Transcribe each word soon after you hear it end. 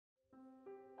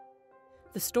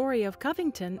The Story of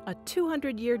Covington, a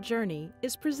 200-year journey,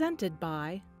 is presented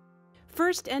by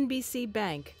First NBC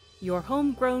Bank, your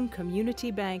homegrown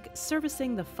community bank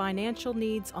servicing the financial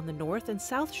needs on the north and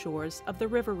south shores of the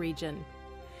river region,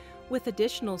 with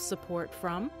additional support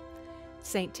from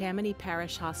St. Tammany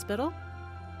Parish Hospital,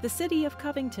 the City of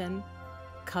Covington,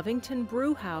 Covington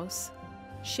Brew House,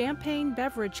 Champagne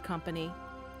Beverage Company,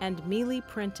 and Mealy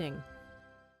Printing.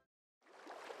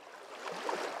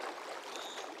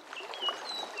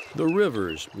 The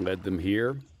rivers led them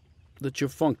here. The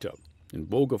Tchefuncte and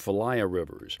Bogue Falaya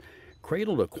rivers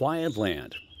cradled a quiet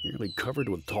land nearly covered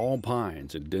with tall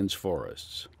pines and dense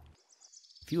forests.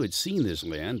 Few had seen this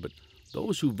land, but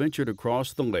those who ventured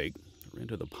across the lake or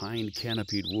into the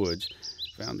pine-canopied woods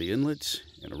found the inlets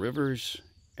and rivers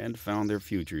and found their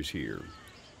futures here.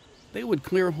 They would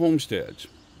clear homesteads,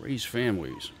 raise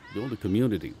families, build a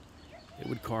community. They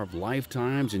would carve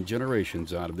lifetimes and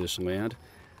generations out of this land.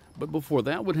 But before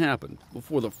that would happen,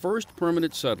 before the first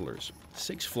permanent settlers,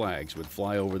 6 flags would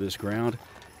fly over this ground,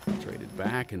 traded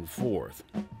back and forth,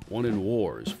 won in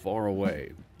wars far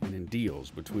away and in deals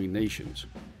between nations.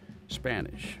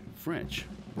 Spanish, French,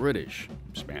 British,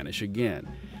 Spanish again.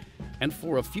 And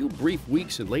for a few brief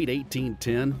weeks in late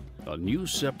 1810, a new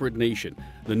separate nation,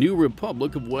 the new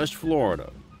Republic of West Florida.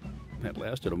 That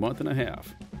lasted a month and a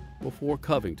half before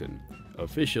Covington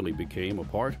officially became a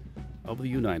part of the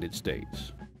United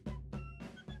States.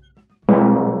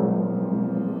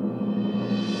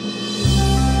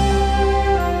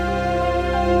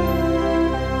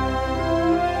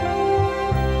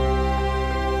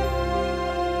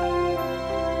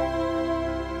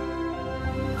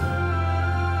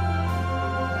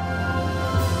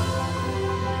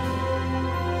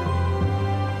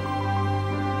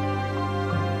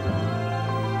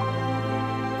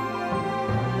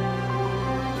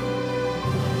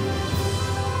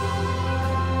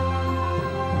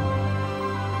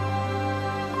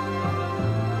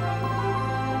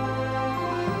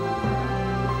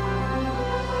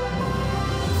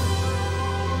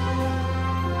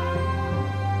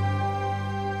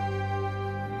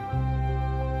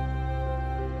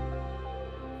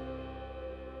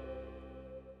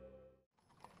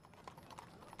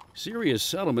 Serious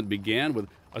settlement began with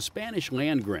a Spanish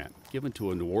land grant given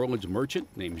to a New Orleans merchant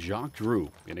named Jacques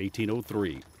Drew in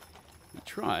 1803. He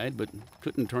tried, but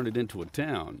couldn't turn it into a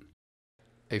town.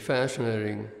 A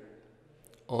fascinating,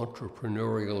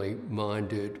 entrepreneurially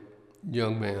minded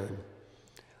young man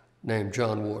named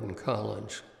John Wharton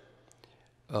Collins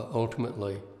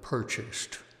ultimately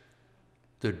purchased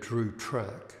the Drew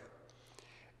tract.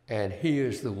 And he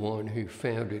is the one who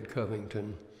founded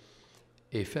Covington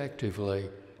effectively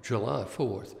July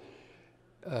 4th,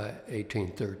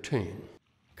 1813.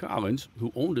 Collins,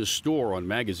 who owned a store on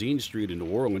Magazine Street in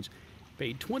New Orleans,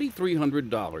 paid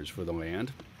 $2,300 for the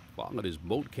land, followed his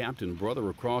boat captain brother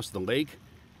across the lake,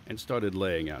 and started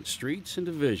laying out streets and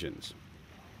divisions.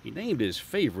 He named his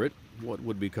favorite, what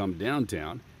would become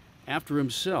downtown, after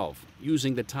himself,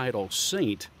 using the title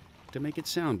Saint to make it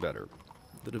sound better,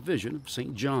 the division of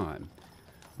St. John.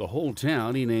 The whole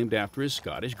town he named after his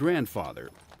Scottish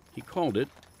grandfather. He called it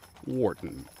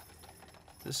Wharton.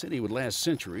 The city would last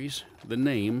centuries, the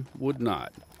name would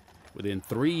not. Within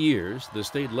 3 years, the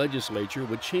state legislature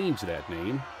would change that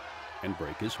name and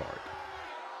break his heart.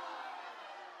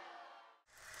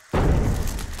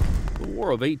 The War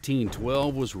of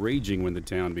 1812 was raging when the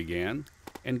town began,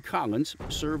 and Collins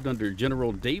served under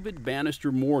General David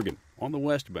Bannister Morgan on the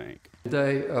West Bank.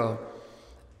 They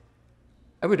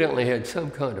evidently had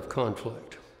some kind of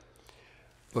conflict,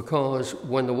 because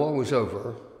when the war was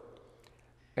over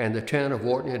and the town of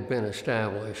Wharton had been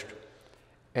established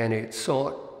and it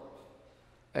sought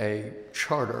a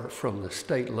charter from the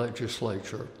state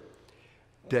legislature,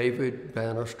 David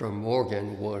Bannister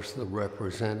Morgan was the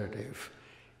representative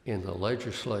in the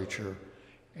legislature,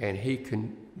 and he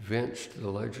convinced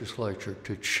the legislature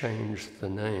to change the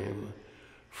name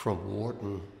from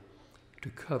Wharton to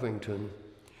Covington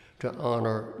to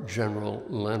honor General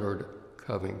Leonard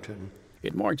Covington.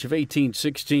 In March of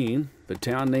 1816, the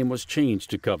town name was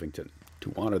changed to Covington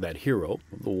to honor that hero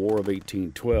of the War of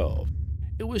 1812.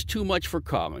 It was too much for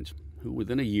Collins, who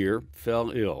within a year fell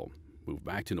ill, moved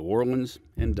back to New Orleans,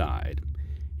 and died.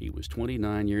 He was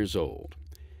 29 years old.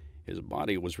 His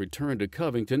body was returned to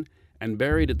Covington and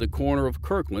buried at the corner of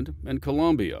Kirkland and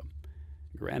Columbia.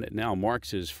 Granite now marks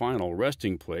his final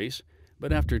resting place,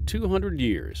 but after 200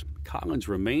 years, Collins'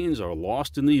 remains are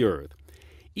lost in the earth.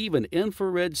 Even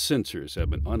infrared sensors have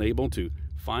been unable to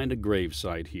find a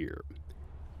gravesite here.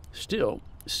 Still,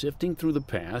 sifting through the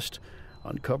past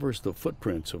uncovers the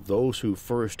footprints of those who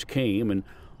first came and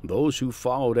those who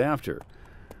followed after.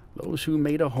 those who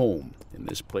made a home in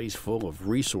this place full of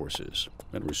resources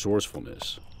and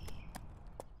resourcefulness.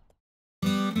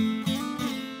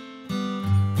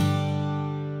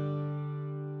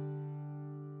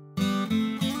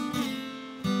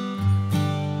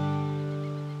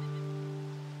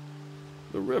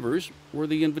 The rivers were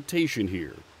the invitation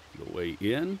here, the way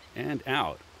in and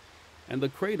out, and the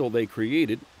cradle they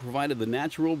created provided the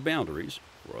natural boundaries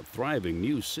for a thriving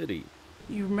new city.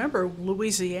 You remember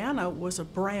Louisiana was a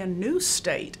brand new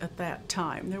state at that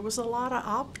time. There was a lot of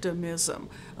optimism,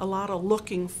 a lot of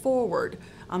looking forward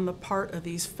on the part of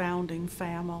these founding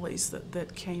families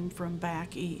that came from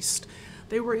back east.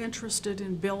 They were interested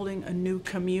in building a new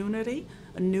community,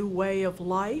 a new way of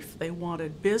life. They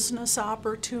wanted business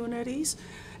opportunities,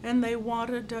 and they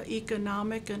wanted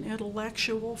economic and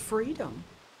intellectual freedom.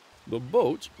 The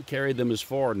boats carried them as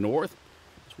far north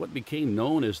as what became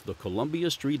known as the Columbia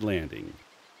Street Landing.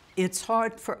 It's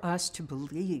hard for us to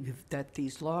believe that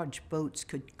these large boats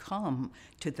could come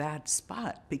to that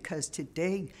spot, because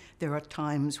today there are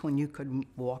times when you could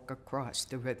walk across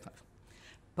the river.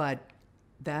 But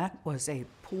that was a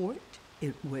port.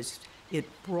 It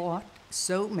brought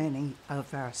so many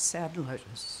of our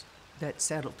settlers that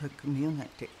settled the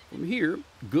community. From here,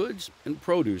 goods and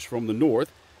produce from the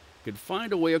north could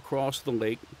find a way across the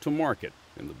lake to market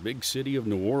in the big city of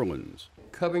New Orleans.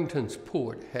 Covington's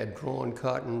port had drawn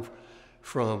cotton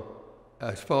from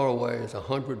as far away as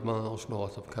 100 miles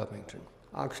north of Covington.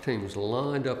 Ox teams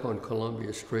lined up on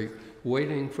Columbia Street,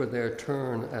 waiting for their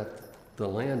turn at the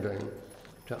landing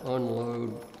to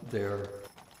unload their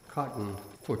cotton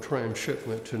for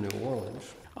transshipment to New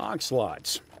Orleans. Ox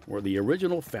lots were the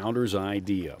original founder's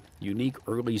idea, unique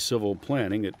early civil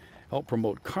planning that helped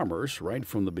promote commerce right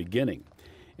from the beginning,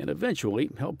 and eventually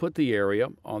helped put the area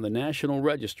on the National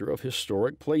Register of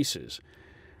Historic Places.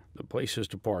 The places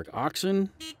to park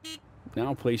oxen,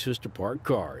 now places to park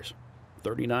cars.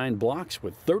 39 blocks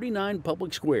with 39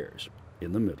 public squares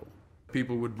in the middle.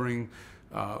 People would bring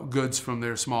goods from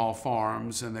their small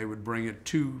farms, and they would bring it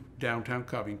to downtown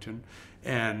Covington,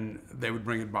 and they would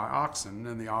bring it by oxen,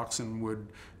 and the oxen would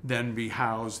then be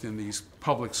housed in these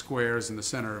public squares in the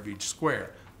center of each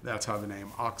square. That's how the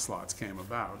name ox lots came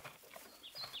about.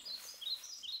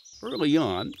 Early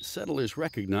on, settlers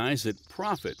recognized that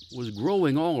profit was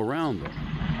growing all around them.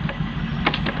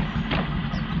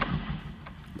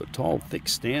 The tall, thick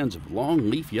stands of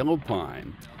long-leaf yellow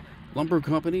pine. Lumber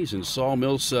companies and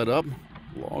sawmills set up.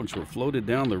 Logs were floated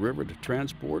down the river to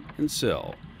transport and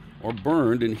sell, or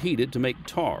burned and heated to make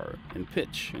tar and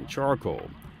pitch and charcoal.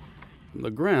 From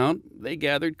the ground, they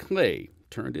gathered clay,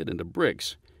 turned it into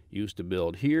bricks, used to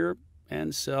build here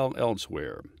and sell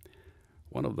elsewhere.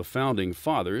 One of the founding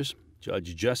fathers,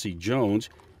 Judge Jesse Jones,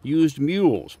 used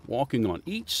mules walking on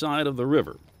each side of the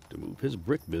river to move his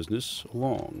brick business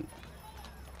along.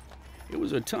 It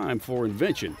was a time for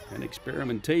invention and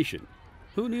experimentation.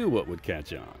 Who knew what would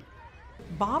catch on?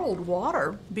 Bottled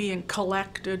water being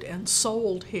collected and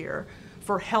sold here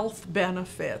for health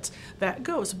benefits, that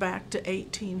goes back to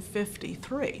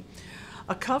 1853.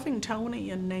 A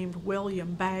Covingtonian named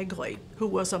William Bagley, who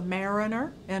was a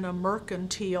mariner and a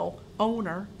mercantile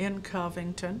owner in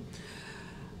Covington,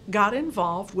 got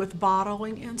involved with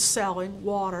bottling and selling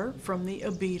water from the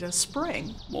Abita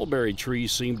Spring. Mulberry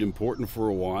trees seemed important for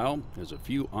a while, as a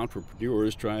few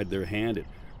entrepreneurs tried their hand at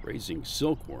raising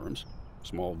silkworms.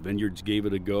 Small vineyards gave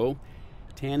it a go.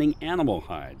 Tanning animal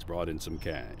hides brought in some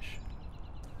cash.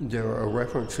 There are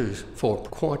references for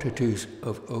quantities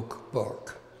of oak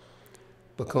bark.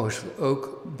 Because the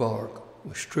oak bark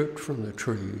was stripped from the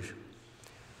trees,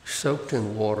 soaked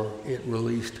in water, it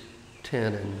released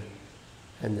tannin,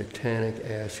 and the tannic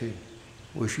acid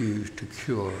was used to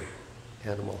cure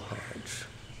animal hides.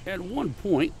 At one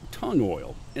point, tung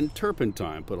oil and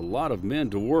turpentine put a lot of men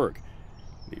to work.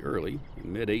 The early and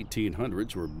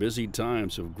mid-1800s were busy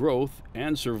times of growth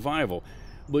and survival,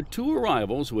 but two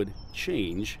arrivals would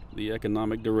change the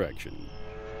economic direction.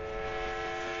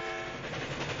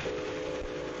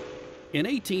 In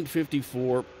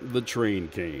 1854, the train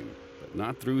came, but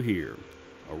not through here.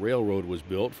 A railroad was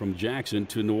built from Jackson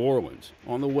to New Orleans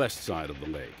on the west side of the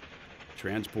lake.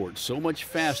 Transport so much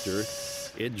faster,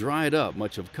 it dried up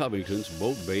much of Covington's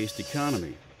boat-based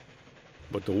economy.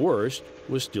 But the worst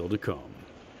was still to come.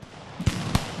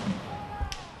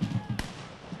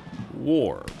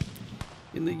 War.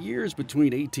 In the years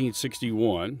between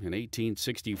 1861 and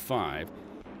 1865,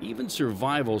 even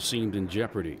survival seemed in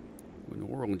jeopardy. When New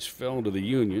Orleans fell to the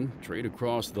Union, trade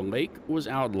across the lake was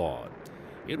outlawed.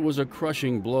 It was a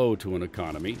crushing blow to an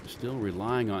economy still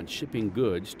relying on shipping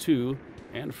goods to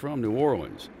and from New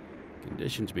Orleans.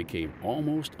 Conditions became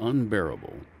almost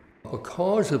unbearable.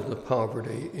 Because of the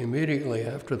poverty, immediately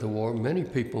after the war, many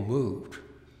people moved.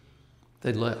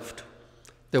 They left.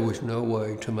 There was no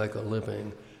way to make a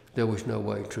living. There was no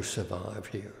way to survive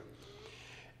here.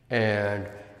 And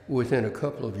within a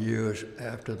couple of years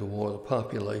after the war, the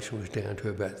population was down to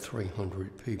about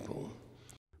 300 people.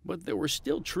 But there were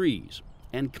still trees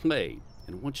and clay,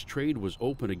 and once trade was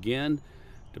open again,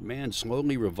 demand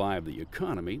slowly revived the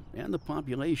economy and the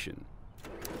population.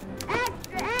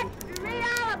 Extra, extra, read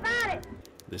all about it.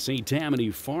 The St.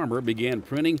 Tammany Farmer began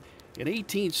printing in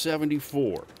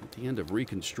 1874 at the end of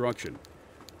Reconstruction,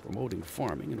 promoting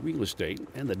farming and real estate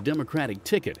and the Democratic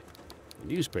ticket. The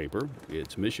newspaper,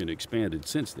 its mission expanded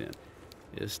since then,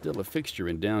 is still a fixture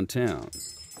in downtown.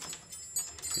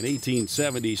 In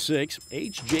 1876,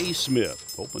 H.J.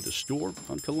 Smith opened a store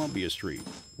on Columbia Street,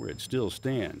 where it still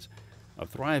stands, a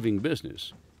thriving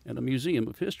business and a museum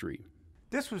of history.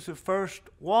 This was the first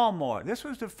Walmart. This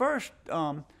was the first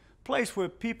place where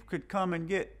people could come and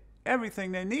get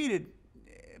everything they needed.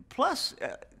 Plus,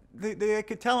 they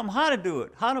could tell them how to do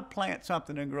it, how to plant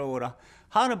something and grow it,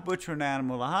 how to butcher an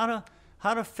animal,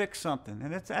 how to fix something.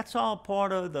 And that's all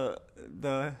part of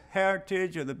the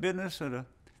heritage or the business or the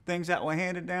things that were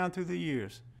handed down through the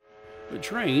years. The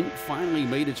train finally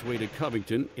made its way to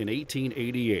Covington in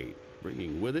 1888,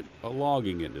 bringing with it a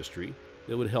logging industry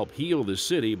that would help heal the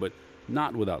city, but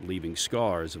not without leaving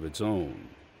scars of its own.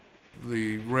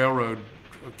 The railroad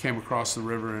came across the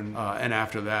river, and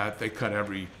after that, they cut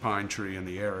every pine tree in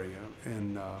the area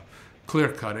and clear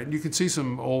cut it. And you can see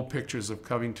some old pictures of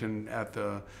Covington at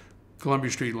the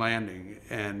Columbia Street landing,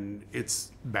 and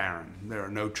it's barren. There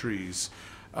are no trees.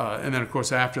 And then, of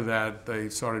course, after that, they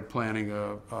started planting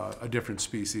a different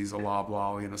species, a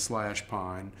loblolly and a slash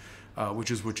pine,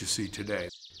 which is what you see today.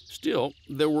 Still,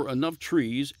 there were enough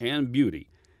trees and beauty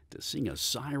to sing a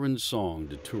siren song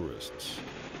to tourists.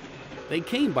 They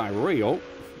came by rail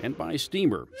and by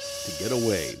steamer to get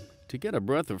away, to get a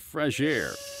breath of fresh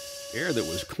air, air that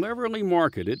was cleverly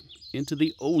marketed into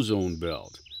the ozone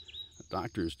belt. A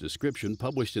doctor's description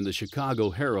published in the Chicago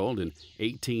Herald in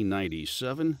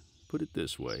 1897 put it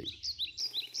this way.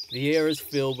 The air is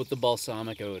filled with the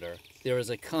balsamic odor. There is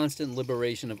a constant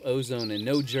liberation of ozone, and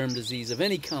no germ disease of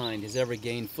any kind has ever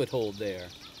gained foothold there.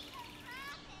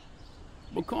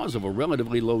 Because of a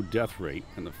relatively low death rate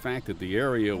and the fact that the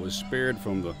area was spared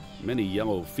from the many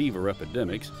yellow fever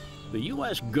epidemics, the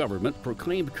U.S. government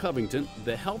proclaimed Covington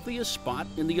the healthiest spot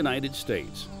in the United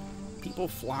States. People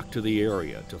flocked to the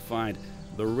area to find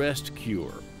the rest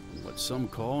cure, what some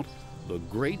called the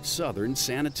Great Southern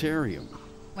Sanitarium.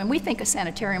 When we think of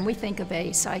sanitarium, we think of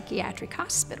a psychiatric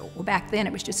hospital. Well, back then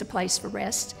it was just a place for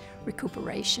rest,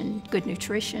 recuperation, good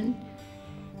nutrition,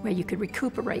 where you could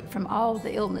recuperate from all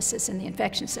the illnesses and the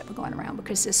infections that were going around,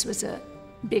 because this was a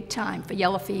big time for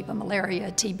yellow fever,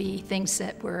 malaria, TB, things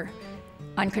that were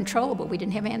uncontrollable. We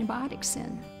didn't have antibiotics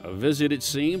then. A visit, it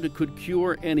seemed, could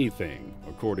cure anything,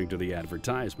 according to the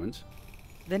advertisements.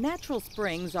 The natural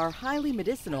springs are highly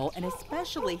medicinal and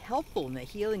especially helpful in the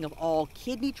healing of all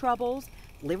kidney troubles,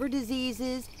 liver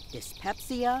diseases,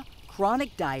 dyspepsia,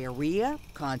 chronic diarrhea,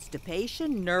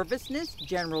 constipation, nervousness,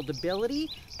 general debility,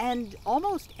 and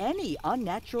almost any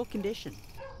unnatural condition.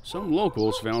 Some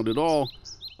locals found it all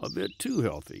a bit too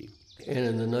healthy. And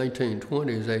in the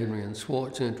 1920s, Adrian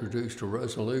Swartz introduced a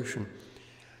resolution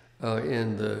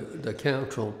in the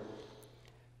council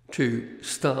to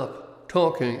stop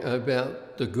talking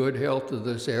about the good health of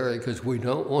this area because we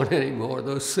don't want any more of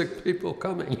those sick people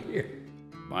coming here.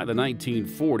 By the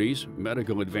 1940s,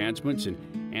 medical advancements in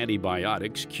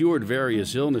antibiotics cured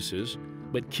various illnesses,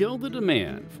 but killed the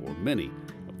demand for many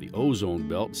of the ozone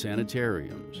belt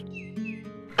sanitariums.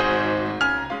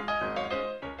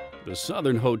 The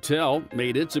Southern Hotel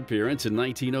made its appearance in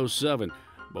 1907,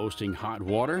 boasting hot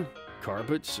water,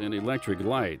 carpets, and electric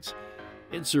lights.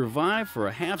 It survived for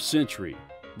a half-century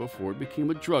before it became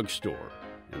a drugstore,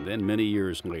 and then many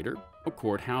years later, a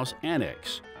courthouse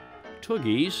annex.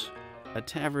 Toogie's, a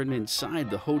tavern inside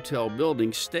the hotel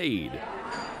building, stayed,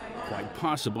 quite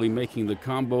possibly making the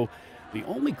combo the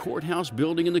only courthouse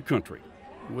building in the country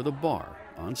with a bar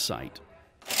on site.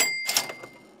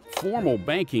 Formal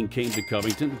banking came to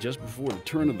Covington just before the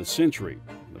turn of the century.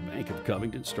 The Bank of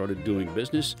Covington started doing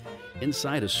business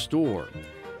inside a store.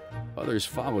 Others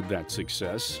followed that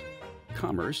success.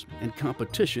 Commerce and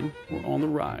competition were on the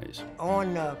rise.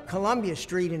 On Columbia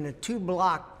Street, in a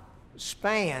 2-block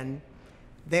span,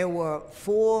 there were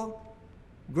 4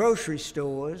 grocery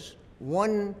stores,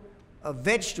 1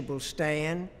 vegetable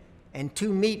stand, and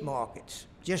 2 meat markets,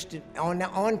 just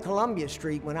on Columbia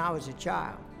Street when I was a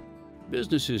child.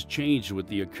 Businesses changed with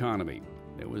the economy.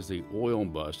 There was the oil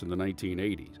bust in the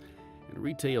 1980s, and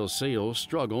retail sales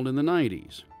struggled in the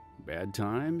 90s. Bad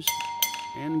times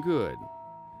and good.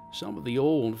 Some of the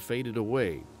old faded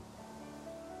away,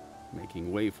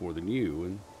 making way for the new,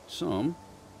 and some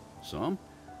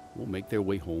will make their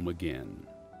way home again.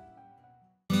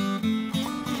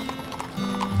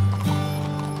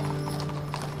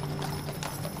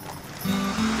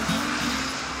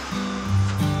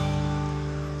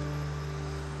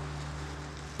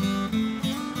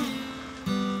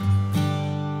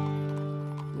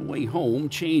 Home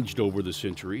changed over the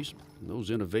centuries.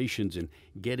 Those innovations in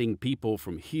getting people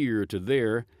from here to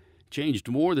there changed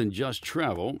more than just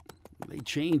travel. They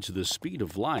changed the speed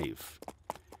of life.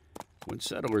 When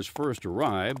settlers first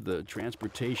arrived, the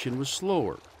transportation was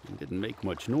slower and didn't make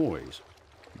much noise.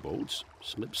 Boats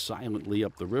slipped silently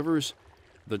up the rivers.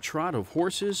 The trot of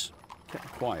horses kept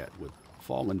quiet with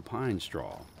fallen pine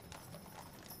straw.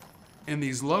 In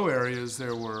these low areas,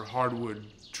 there were hardwood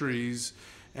trees,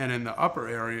 and in the upper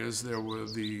areas, there were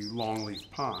the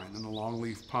longleaf pine. And the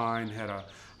longleaf pine had a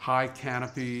high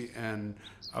canopy and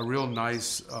a real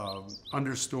nice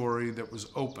understory that was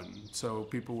open, so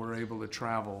people were able to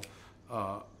travel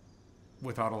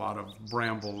without a lot of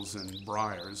brambles and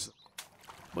briars.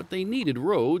 But they needed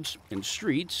roads and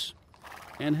streets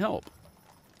and help.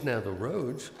 Now the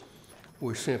roads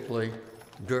were simply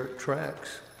dirt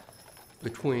tracks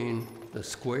between the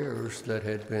squares that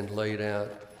had been laid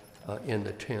out in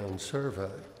the town survey.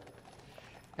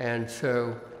 And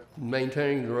so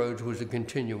maintaining the roads was a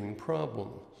continuing problem.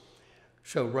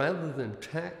 So rather than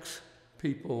tax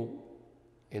people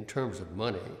in terms of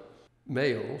money,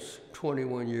 males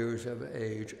 21 years of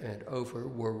age and over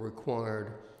were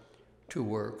required to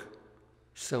work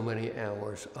so many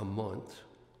hours a month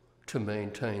to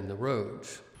maintain the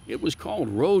roads. It was called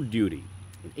road duty.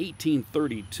 In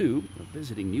 1832, a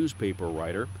visiting newspaper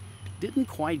writer didn't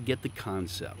quite get the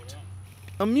concept.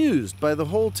 Amused by the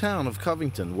whole town of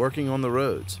Covington working on the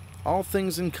roads, all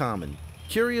things in common.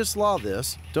 Curious law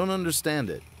this, don't understand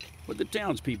it. But the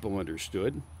townspeople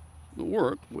understood. The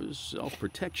work was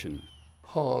self-protection.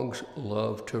 Hogs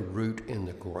love to root in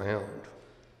the ground.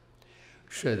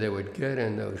 So they would get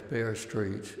in those bare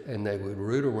streets and they would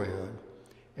root around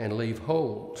and leave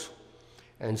holes.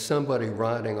 And somebody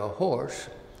riding a horse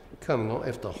coming on,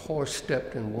 if the horse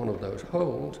stepped in one of those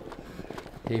holes,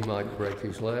 he might break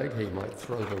his leg, he might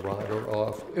throw the rider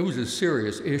off. It was a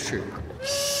serious issue.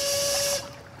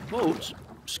 Boats,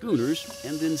 schooners,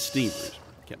 and then steamers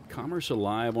kept commerce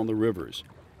alive on the rivers.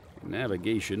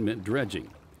 Navigation meant dredging.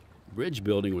 Bridge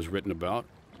building was written about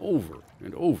over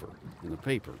and over in the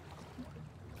paper.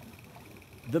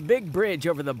 The big bridge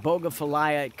over the Bogue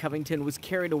Falaya at Covington was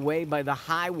carried away by the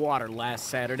high water last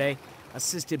Saturday,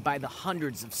 assisted by the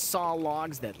hundreds of saw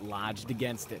logs that lodged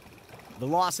against it. The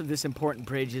loss of this important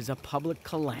bridge is a public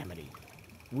calamity.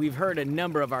 We've heard a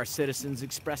number of our citizens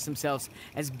express themselves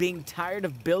as being tired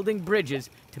of building bridges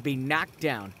to be knocked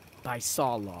down by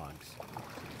saw logs.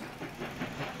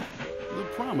 The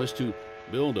promise to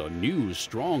build a new,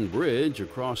 strong bridge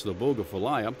across the Bogue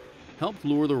Falaya helped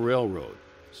lure the railroad,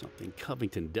 something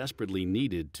Covington desperately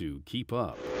needed to keep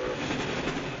up.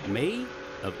 May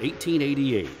of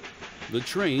 1888, the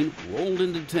train rolled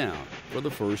into town for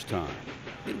the first time.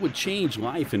 It would change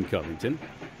life in Covington,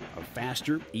 a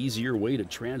faster, easier way to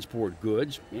transport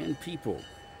goods and people.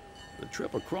 The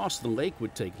trip across the lake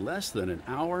would take less than an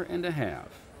hour and a half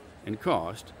and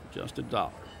cost just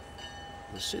 $1.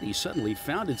 The city suddenly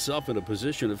found itself in a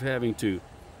position of having to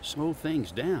slow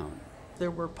things down.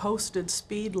 There were posted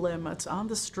speed limits on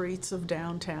the streets of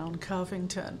downtown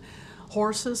Covington.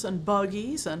 Horses and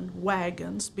buggies and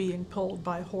wagons being pulled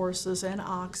by horses and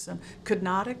oxen could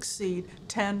not exceed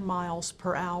 10 miles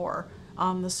per hour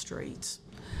on the streets.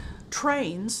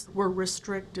 Trains were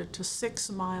restricted to 6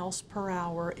 miles per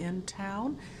hour in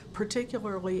town,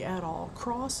 particularly at all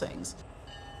crossings.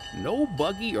 No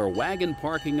buggy or wagon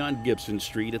parking on Gibson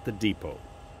Street at the depot.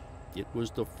 It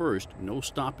was the first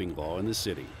no-stopping law in the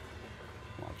city.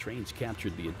 While trains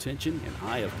captured the attention and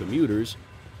eye of commuters,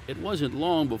 it wasn't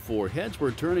long before heads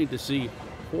were turning to see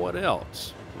what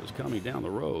else was coming down the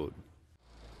road.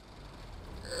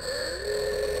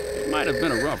 It might have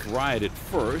been a rough ride at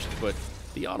first, but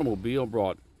the automobile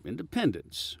brought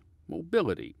independence,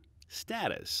 mobility,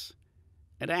 status,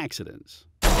 and accidents.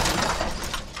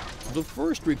 The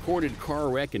first recorded car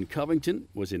wreck in Covington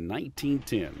was in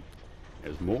 1910,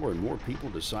 as more and more people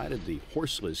decided the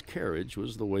horseless carriage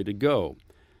was the way to go.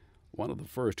 One of the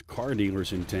first car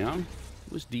dealers in town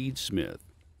was Deed Smith.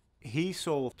 He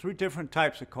sold 3 different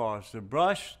types of cars, the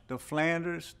Brush, the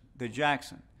Flanders, the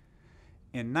Jackson.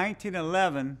 In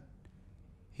 1911,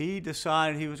 he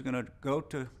decided he was going to go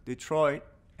to Detroit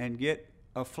and get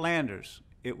of Flanders.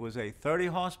 It was a 30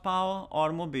 horsepower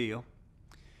automobile.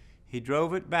 He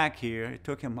drove it back here. It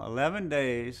took him 11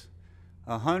 days,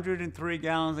 103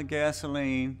 gallons of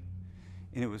gasoline,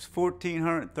 and it was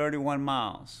 1,431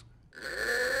 miles.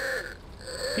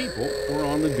 People were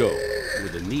on the go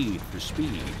with a need for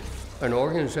speed. An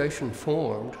organization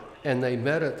formed, and they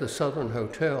met at the Southern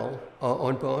Hotel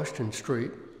on Boston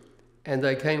Street, and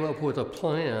they came up with a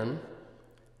plan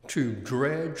to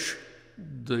dredge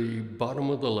the bottom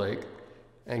of the lake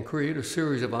and create a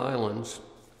series of islands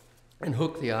and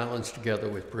hook the islands together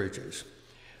with bridges.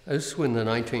 This was in the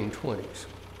 1920s.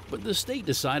 But the state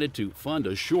decided to fund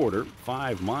a shorter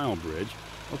 5-mile bridge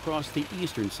across the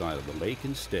eastern side of the lake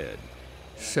instead.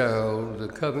 So the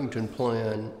Covington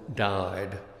plan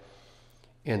died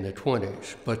in the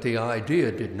 20s, but the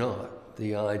idea did not.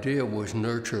 The idea was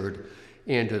nurtured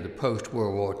into the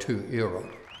post-World War II era.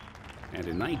 And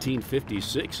in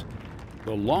 1956,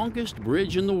 the longest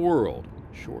bridge in the world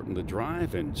shortened the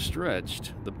drive and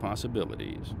stretched the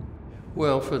possibilities.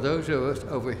 Well, for those of us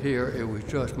over here, it was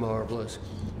just marvelous.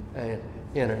 And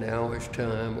in an hour's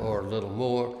time or a little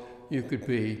more, you could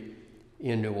be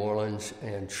in New Orleans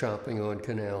and shopping on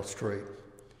Canal Street.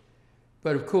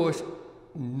 But of course,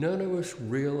 none of us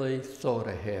really thought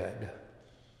ahead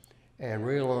and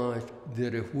realized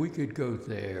that if we could go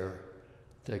there,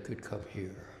 they could come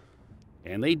here.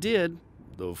 And they did.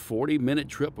 The 40-minute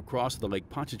trip across the Lake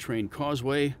Pontchartrain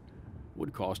causeway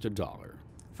would cost $1.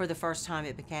 For the first time,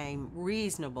 it became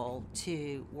reasonable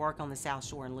to work on the South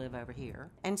Shore and live over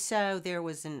here. And so there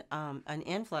was an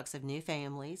influx of new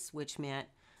families, which meant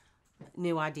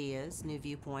new ideas, new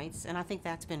viewpoints, and I think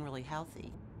that's been really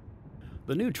healthy.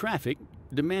 The new traffic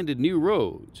demanded new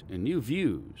roads and new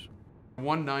views.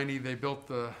 190, they built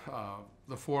the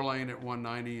 4-lane at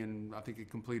 190, and I think it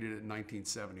completed it in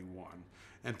 1971,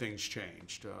 and things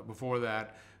changed. Before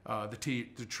that,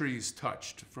 the trees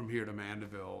touched from here to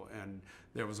Mandeville, and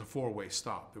there was a 4-way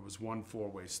stop. There was one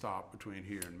 4-way stop between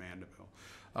here and Mandeville.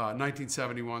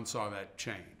 1971 saw that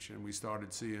change, and we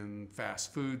started seeing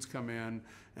fast foods come in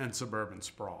and suburban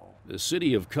sprawl. The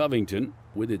city of Covington,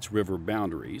 with its river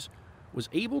boundaries, was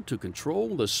able to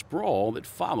control the sprawl that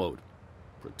followed,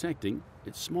 protecting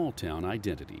its small-town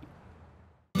identity.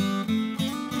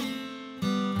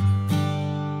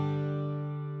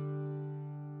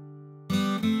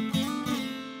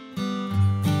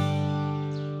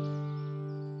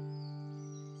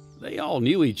 They all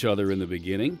knew each other in the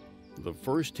beginning. The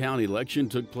first town election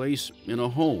took place in a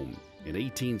home in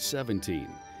 1817.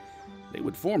 They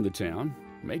would form the town,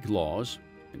 make laws,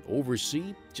 and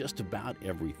oversee just about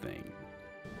everything.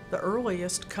 The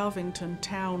earliest Covington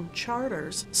town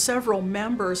charters, several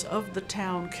members of the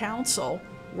town council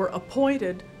were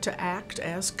appointed to act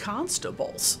as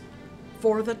constables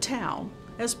for the town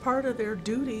as part of their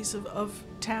duties of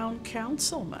town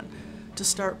councilmen, to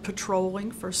start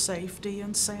patrolling for safety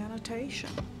and sanitation.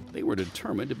 They were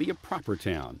determined to be a proper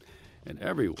town, and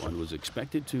everyone was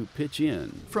expected to pitch in.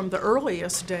 From the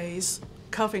earliest days,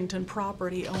 Covington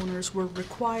property owners were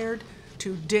required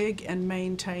to dig and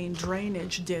maintain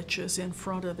drainage ditches in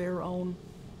front of their own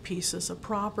pieces of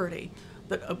property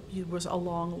that was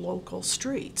along local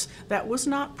streets. That was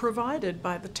not provided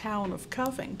by the town of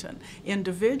Covington.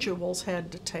 Individuals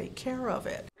had to take care of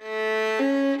it.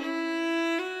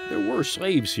 There were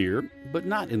slaves here, but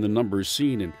not in the numbers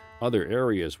seen in other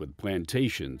areas with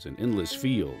plantations and endless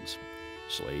fields.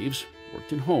 Slaves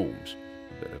worked in homes,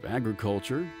 a bit of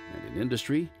agriculture and in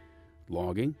industry,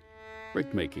 logging,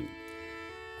 brickmaking.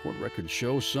 Court records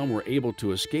show some were able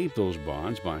to escape those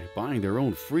bonds by buying their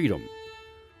own freedom.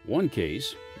 One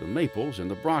case, the Maples and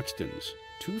the Broxtons,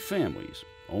 2 families,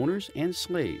 owners and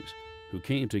slaves, who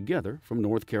came together from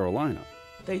North Carolina.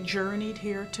 They journeyed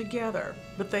here together,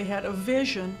 but they had a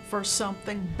vision for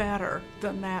something better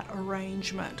than that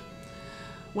arrangement.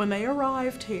 When they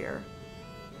arrived here,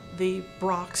 the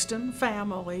Broxton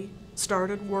family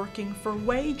started working for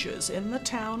wages in the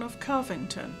town of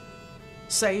Covington,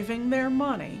 saving their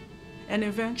money, and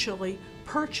eventually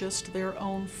purchased their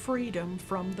own freedom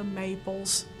from the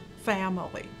Maples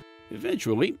family.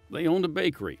 Eventually, they owned a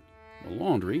bakery, a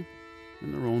laundry,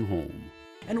 and their own home.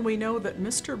 And we know that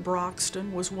Mr.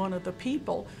 Broxton was one of the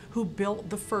people who built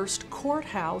the first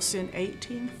courthouse in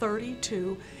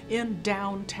 1832 in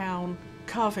downtown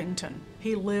Covington.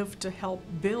 He lived to help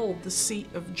build the seat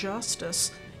of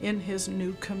justice in his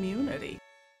new community.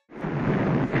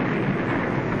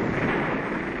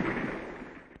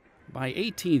 By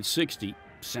 1860,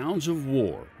 sounds of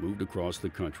war moved across the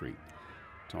country.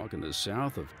 Talk in the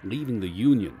South of leaving the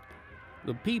Union.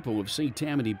 The people of St.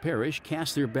 Tammany Parish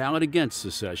cast their ballot against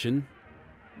secession.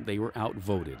 They were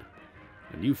outvoted.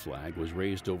 A new flag was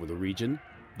raised over the region,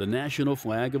 the national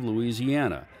flag of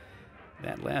Louisiana.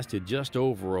 That lasted just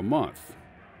over a month.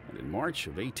 And in March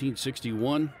of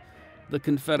 1861, the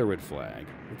Confederate flag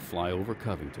would fly over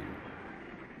Covington.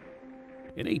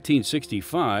 In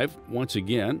 1865, once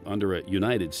again under a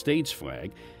United States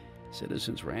flag,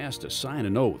 citizens were asked to sign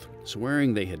an oath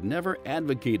swearing they had never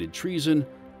advocated treason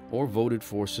or voted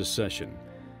for secession.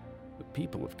 The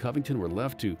people of Covington were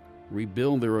left to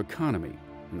rebuild their economy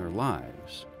and their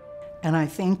lives. And I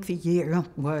think the year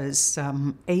was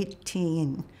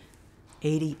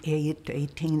 1888,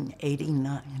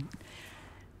 1889.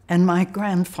 And my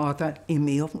grandfather,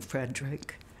 Emil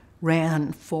Frederick,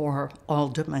 ran for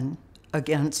alderman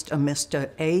against a Mr.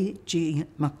 A.G.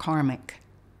 McCormick,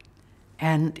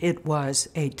 and it was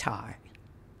a tie.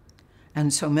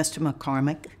 And so Mr.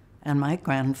 McCormick and my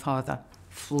grandfather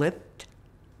flipped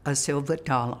a silver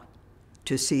dollar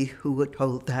to see who would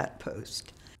hold that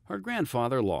post. Her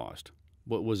grandfather lost,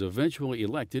 but was eventually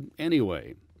elected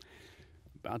anyway.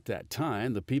 About that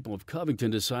time, the people of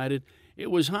Covington decided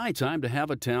it was high time to have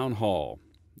a town hall.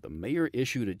 The mayor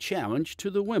issued a challenge to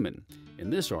the women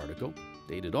in this article,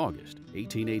 dated August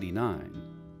 1889.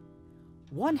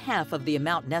 1/2 of the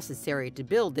amount necessary to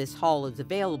build this hall is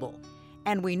available,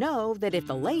 and we know that if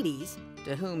the ladies,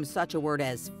 to whom such a word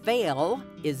as fail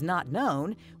is not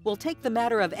known, will take the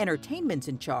matter of entertainments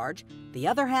in charge, the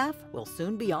other half will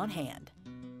soon be on hand.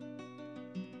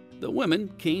 The women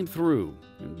came through,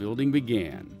 and building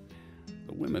began.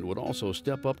 The women would also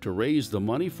step up to raise the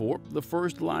money for the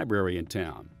first library in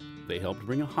town. They helped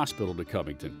bring a hospital to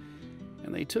Covington,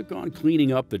 and they took on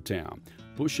cleaning up the town,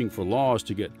 pushing for laws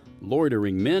to get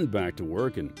loitering men back to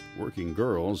work and working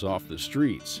girls off the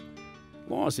streets.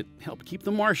 Laws that helped keep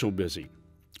the marshal busy.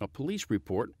 A police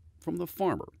report from the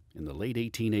farmer in the late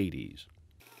 1880s.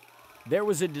 There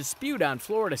was a dispute on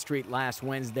Florida Street last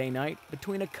Wednesday night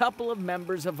between a couple of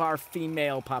members of our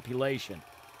female population.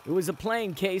 It was a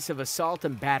plain case of assault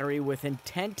and battery with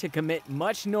intent to commit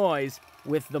much noise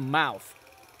with the mouth.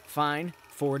 Fine,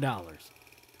 $4.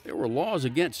 There were laws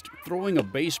against throwing a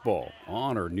baseball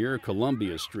on or near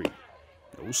Columbia Street.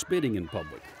 No spitting in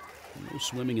public. No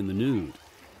swimming in the nude.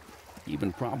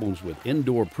 Even problems with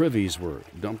indoor privies were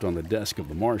dumped on the desk of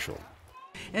the marshal.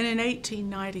 And in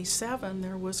 1897,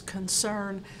 there was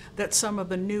concern that some of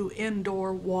the new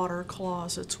indoor water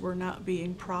closets were not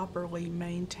being properly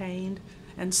maintained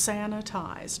and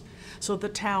sanitized. So the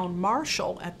town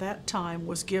marshal at that time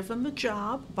was given the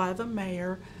job by the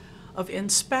mayor of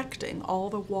inspecting all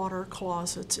the water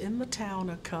closets in the town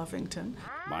of Covington.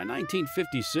 By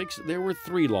 1956, there were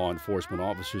 3 law enforcement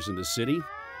officers in the city.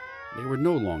 They were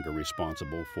no longer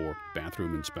responsible for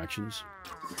bathroom inspections.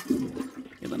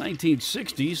 In the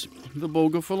 1960s, the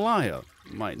Bogue Falaya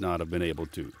might not have been able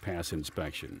to pass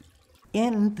inspection.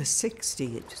 In the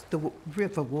 60s, the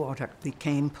river water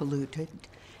became polluted,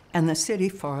 and the city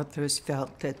fathers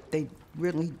felt that they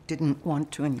really didn't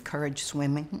want to encourage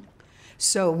swimming.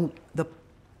 So the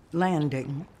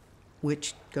landing,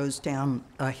 which goes down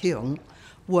a hill,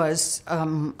 was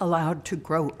allowed to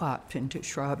grow up into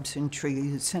shrubs and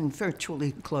trees and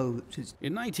virtually closed.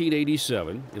 In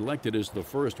 1987, elected as the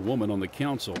first woman on the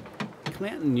council,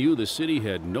 Clanton knew the city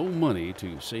had no money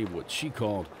to save what she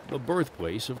called the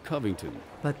birthplace of Covington.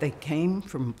 But they came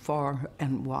from far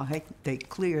and wide. They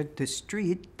cleared the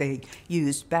street. They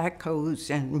used backhoes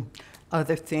and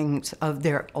other things of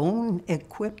their own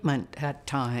equipment at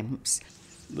times.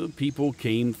 The people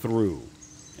came through,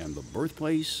 and the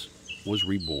birthplace was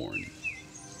reborn.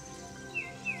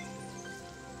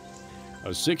 A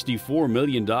 $64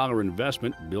 million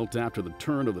investment built after the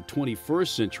turn of the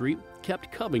 21st century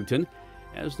kept Covington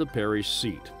as the parish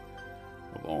seat.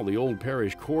 Of all the old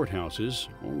parish courthouses,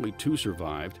 only 2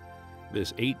 survived.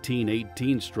 This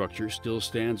 1818 structure still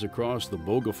stands across the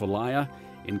Bogue Falaya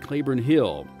in Claiborne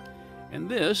Hill. And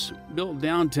this, built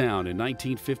downtown in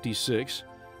 1956,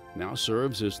 now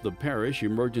serves as the Parish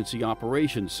Emergency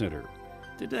Operations Center.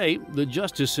 Today, the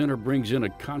Justice Center brings in a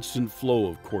constant flow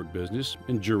of court business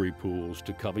and jury pools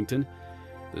to Covington,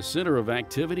 the center of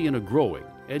activity in a growing,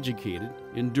 educated,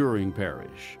 enduring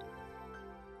parish.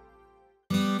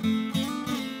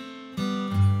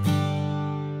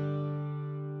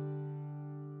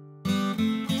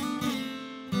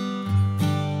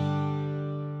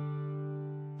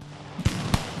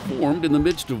 Formed in the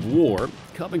midst of war,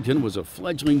 Covington was a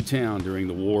fledgling town during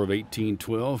the War of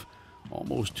 1812,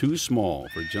 almost too small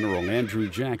for General Andrew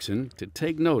Jackson to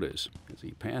take notice as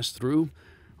he passed through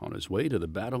on his way to the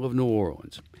Battle of New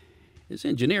Orleans. His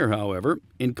engineer, however,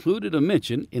 included a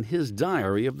mention in his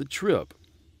diary of the trip.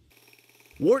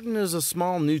 Wharton is a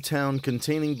small new town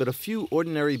containing but a few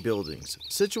ordinary buildings,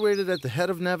 situated at the head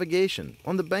of navigation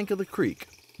on the bank of the creek.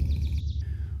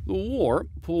 The war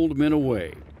pulled men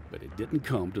away, but it didn't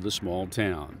come to the small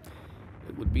town.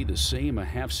 It would be the same a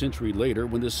half-century later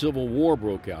when the Civil War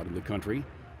broke out in the country.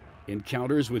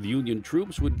 Encounters with Union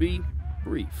troops would be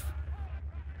brief.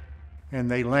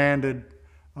 And they landed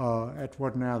at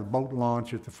what now the boat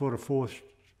launch at the foot of 4th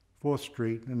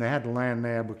Street, and they had to land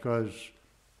there because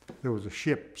there was a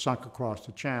ship sunk across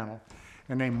the channel.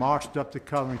 And they marched up to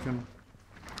Covington,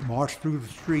 marched through the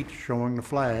streets showing the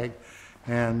flag,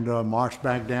 and marched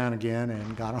back down again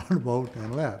and got on the boat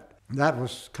and left. That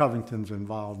was Covington's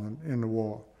involvement in the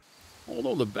war.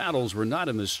 Although the battles were not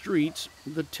in the streets,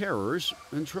 the terrors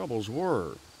and troubles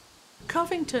were.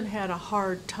 Covington had a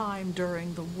hard time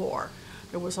during the war.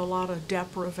 There was a lot of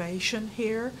deprivation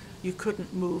here. You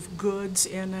couldn't move goods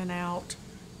in and out,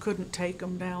 couldn't take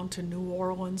them down to New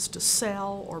Orleans to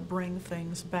sell or bring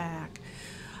things back.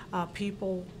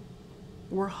 People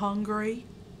were hungry,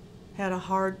 had a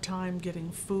hard time getting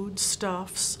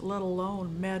foodstuffs, let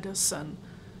alone medicine,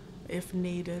 if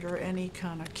needed, or any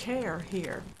kind of care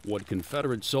here. What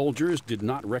Confederate soldiers did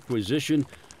not requisition,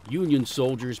 Union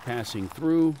soldiers passing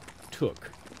through took.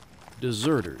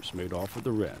 Deserters made off with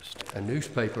the rest. A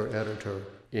newspaper editor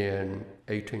in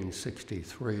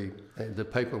 1863, the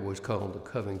paper was called the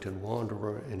Covington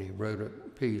Wanderer, and he wrote a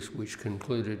piece which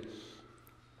concluded,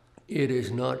 "It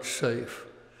is not safe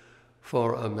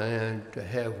for a man to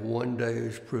have one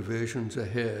day's provisions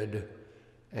ahead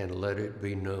and let it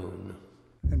be known."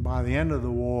 And by the end of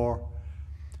the war,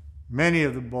 many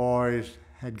of the boys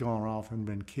had gone off and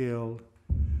been killed.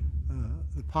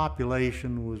 The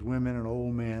population was women and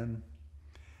old men.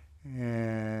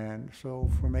 And so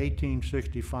from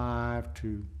 1865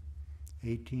 to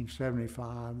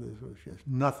 1875, there was just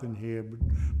nothing here but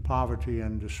poverty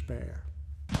and despair.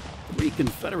 3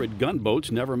 Confederate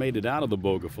gunboats never made it out of the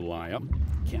Bogue Falaya.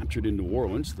 Captured in New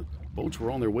Orleans, the boats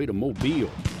were on their way to Mobile.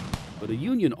 But a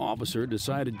Union officer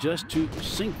decided just to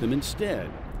sink them instead.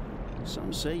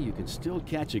 Some say you can still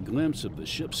catch a glimpse of the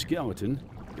ship's skeleton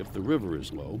if the river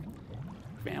is low.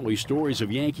 Family stories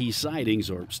of Yankee sightings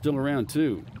are still around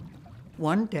too.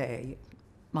 One day,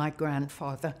 my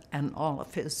grandfather and all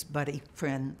of his buddy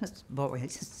friends,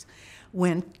 boys,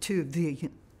 went to the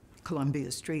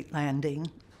Columbia Street landing,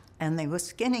 and they were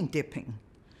skinny dipping.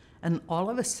 And all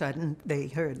of a sudden, they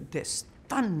heard this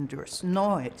thunderous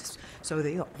noise. So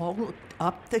they all looked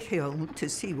up the hill to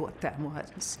see what that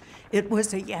was. It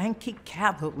was a Yankee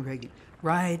cavalry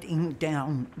riding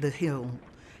down the hill.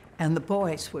 And the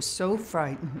boys were so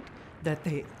frightened that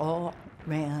they all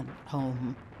ran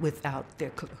home without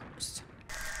their clothes.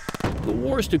 The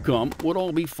wars to come would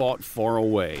all be fought far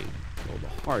away, though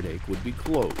the heartache would be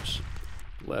close.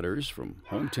 Letters from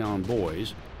hometown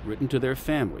boys written to their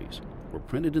families were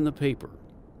printed in the paper.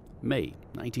 May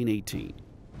 1918.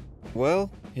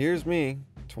 Well, here's me,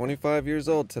 25 years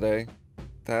old today,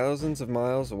 thousands of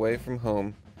miles away from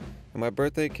home, and my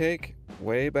birthday cake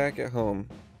way back at home.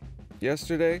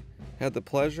 Yesterday, had the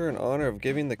pleasure and honor of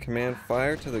giving the command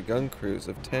fire to the gun crews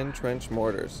of 10 trench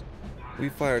mortars. We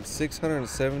fired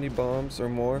 670 bombs or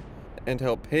more and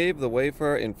helped pave the way for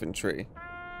our infantry.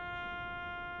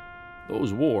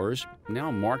 Those wars now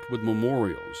marked with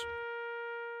memorials.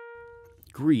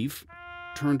 Grief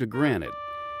turned to granite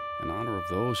in honor of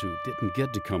those who didn't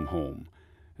get to come home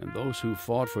and those who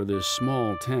fought for this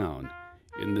small town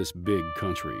in this big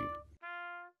country.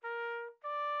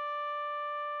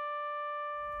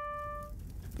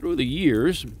 Through the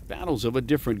years, battles of a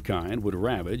different kind would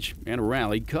ravage and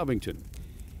rally Covington.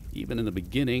 Even in the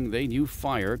beginning, they knew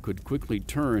fire could quickly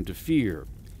turn to fear.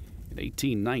 In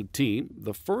 1819,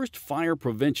 the first Fire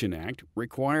Prevention Act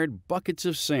required buckets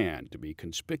of sand to be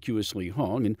conspicuously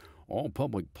hung in all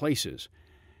public places.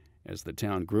 As the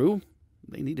town grew,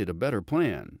 they needed a better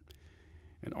plan.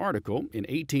 An article in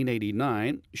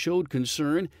 1889 showed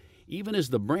concern even as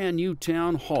the brand new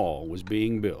town hall was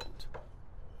being built.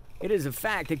 It is a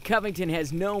fact that Covington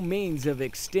has no means of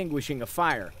extinguishing a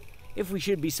fire, if we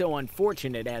should be so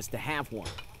unfortunate as to have one.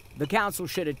 The council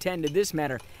should attend to this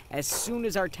matter as soon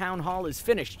as our town hall is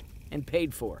finished and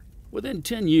paid for. Within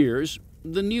 10 years,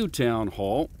 the new town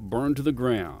hall burned to the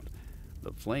ground.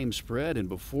 The flame spread, and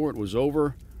before it was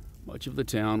over, much of the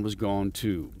town was gone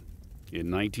too.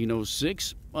 In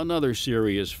 1906, another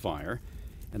serious fire,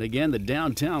 and again the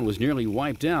downtown was nearly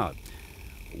wiped out.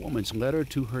 A woman's letter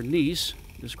to her niece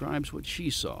describes what she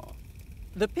saw.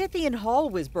 The Pythian Hall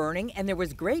was burning, and there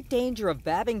was great danger of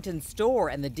Babington's store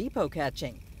and the depot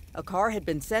catching. A car had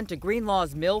been sent to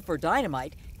Greenlaw's mill for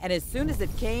dynamite, and as soon as it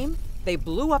came, they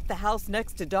blew up the house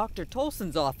next to Dr.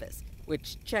 Tolson's office.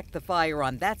 which checked the fire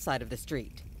on that side of the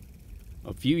street.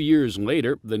 A few years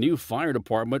later, the new fire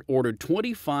department ordered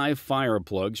 25 fire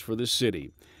plugs for the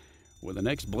city. When the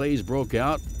next blaze broke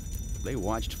out, they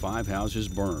watched 5 houses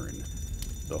burn.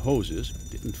 The hoses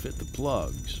didn't fit the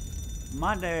plugs.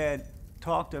 My dad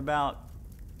talked about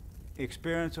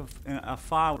experience of a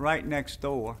fire right next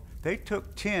door. They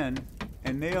took tin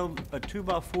and nailed a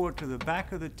 2x4 to the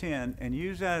back of the tin and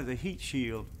used that as a heat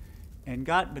shield and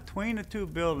got between the two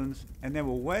buildings, and they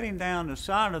were wetting down the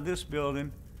side of this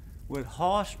building with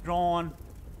horse-drawn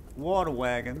water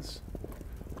wagons.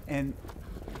 And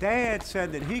Dad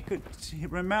said that he could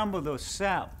remember the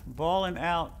sap boiling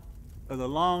out of the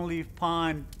longleaf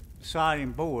pine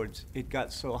siding boards. It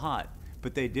got so hot.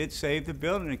 But they did save the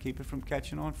building and keep it from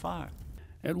catching on fire.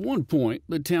 At one point,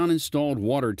 the town installed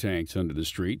water tanks under the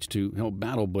streets to help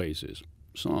battle blazes.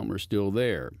 Some are still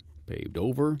there, paved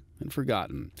over and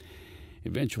forgotten.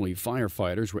 Eventually,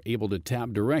 firefighters were able to tap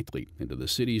directly into the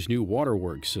city's new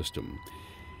waterworks system.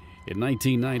 In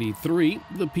 1993,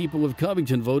 the people of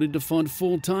Covington voted to fund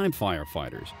full-time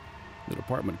firefighters. The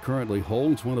department currently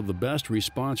holds one of the best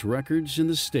response records in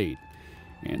the state,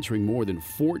 answering more than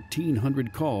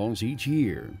 1,400 calls each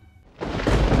year.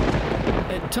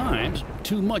 At times,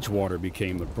 too much water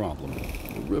became the problem.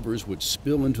 The rivers would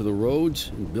spill into the roads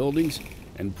and buildings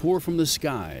and pour from the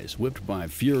skies, whipped by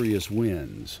furious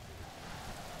winds.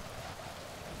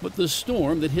 But the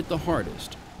storm that hit the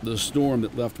hardest, the storm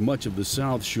that left much of the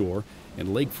South Shore and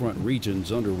lakefront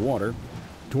regions underwater,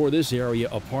 tore this area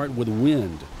apart with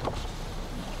wind.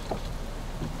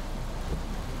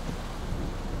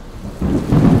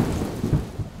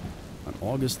 On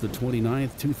August the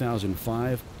 29th,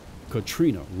 2005,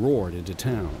 Katrina roared into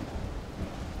town.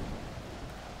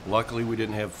 Luckily, we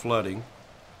didn't have flooding,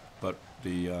 but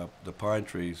the pine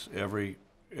trees, every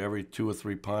 2 or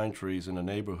 3 pine trees in the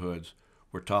neighborhoods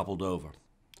were toppled over.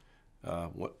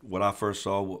 What I first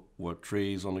saw were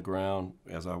trees on the ground.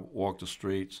 As I walked the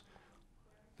streets,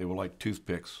 they were like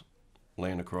toothpicks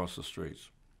laying across the streets.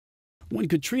 When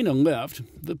Katrina left,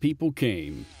 the people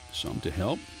came, some to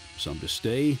help, some to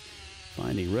stay,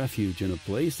 finding refuge in a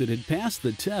place that had passed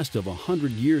the test of a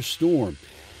 100-year storm.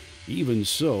 Even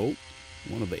so,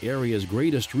 one of the area's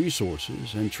greatest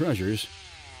resources and treasures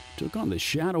took on the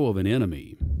shadow of an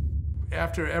enemy.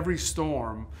 After every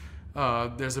storm,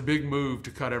 there's a big move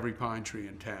to cut every pine tree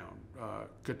in town.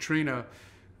 Katrina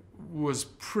was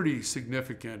pretty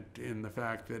significant in the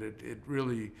fact that it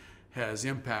really has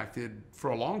impacted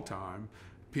for a long time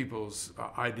people's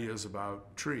ideas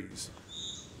about trees.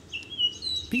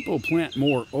 People plant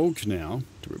more oaks now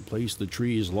to replace the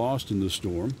trees lost in the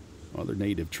storm, other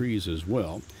native trees as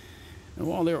well. And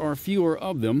while there are fewer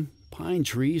of them, pine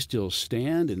trees still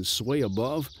stand and sway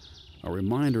above, a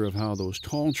reminder of how those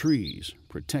tall trees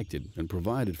protected and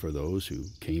provided for those who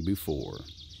came before.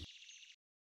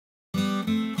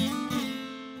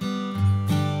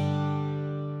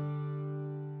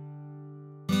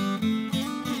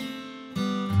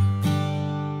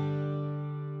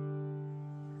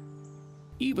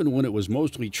 Even when it was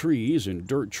mostly trees and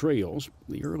dirt trails,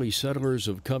 the early settlers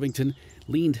of Covington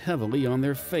leaned heavily on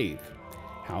their faith.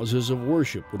 Houses of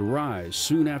worship would rise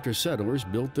soon after settlers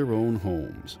built their own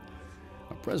homes.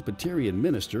 A Presbyterian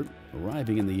minister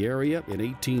arriving in the area in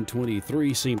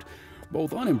 1823 seemed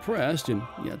both unimpressed and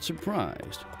yet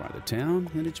surprised by the town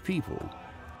and its people.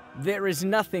 There is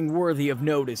nothing worthy of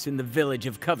notice in the village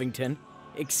of Covington,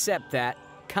 except that,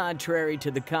 contrary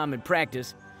to the common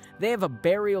practice, they have a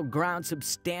burial ground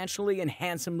substantially and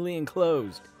handsomely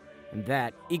enclosed, and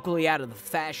that, equally out of the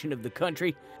fashion of the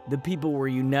country, the people were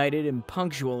united and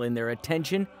punctual in their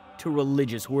attention to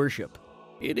religious worship.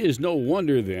 It is no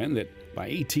wonder, then, that by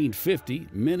 1850,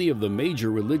 many of the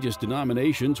major religious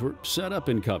denominations were set up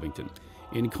in Covington,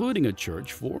 including a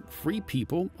church for free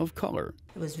people of color.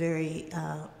 It was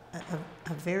a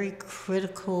very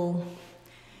critical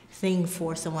thing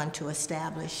for someone to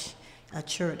establish a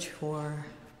church for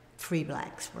free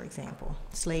blacks, for example.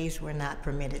 Slaves were not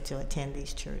permitted to attend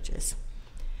these churches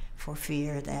for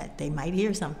fear that they might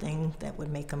hear something that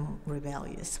would make them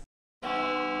rebellious.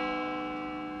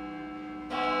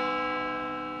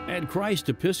 At Christ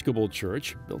Episcopal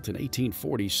Church, built in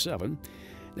 1847,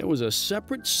 there was a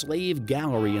separate slave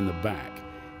gallery in the back,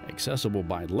 accessible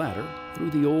by ladder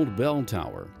through the old bell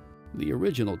tower. The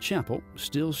original chapel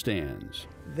still stands.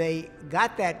 They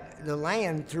got the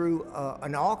land through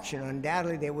an auction.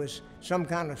 Undoubtedly, there was some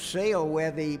kind of sale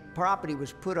where the property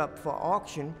was put up for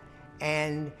auction,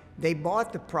 and they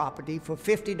bought the property for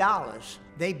 $50.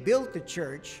 They built the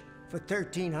church for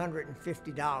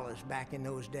 $1,350 back in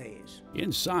those days.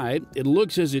 Inside, it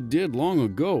looks as it did long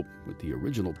ago, with the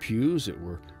original pews that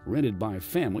were rented by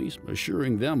families,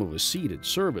 assuring them of a seat at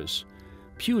service,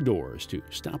 pew doors to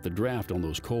stop the draft on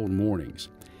those cold mornings.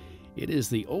 It is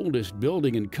the oldest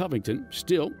building in Covington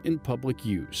still in public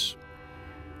use.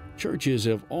 Churches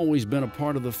have always been a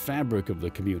part of the fabric of the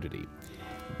community.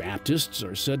 Baptists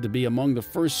are said to be among the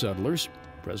first settlers.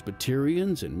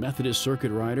 Presbyterians and Methodist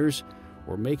circuit riders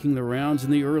were making the rounds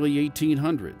in the early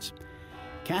 1800s.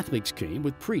 Catholics came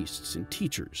with priests and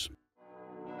teachers.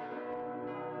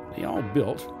 They all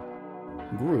built,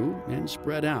 grew, and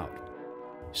spread out.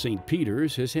 St.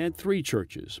 Peter's has had 3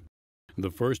 churches. The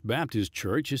First Baptist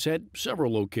Church has had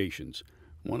several locations.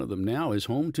 One of them now is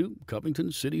home to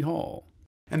Covington City Hall.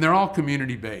 And they're all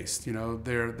community-based, you know,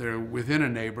 they're within a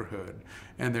neighborhood,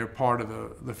 and they're part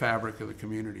of the fabric of the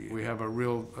community. We have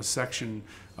a section,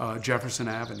 Jefferson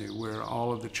Avenue, where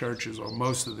all of the churches, or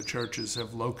most of the churches,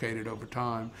 have located over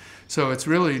time. So it's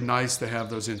really nice to have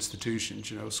those institutions,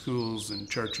 you know, schools and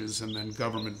churches and then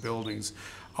government buildings,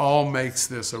 all makes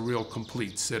this a real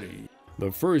complete city. The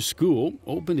first school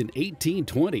opened in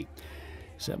 1820.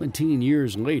 17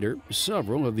 years later,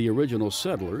 several of the original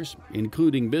settlers,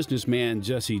 including businessman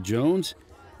Jesse Jones,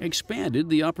 expanded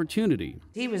the opportunity.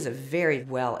 He was a very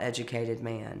well-educated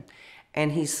man,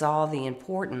 and he saw the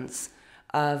importance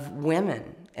of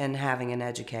women in having an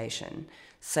education.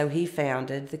 So he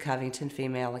founded the Covington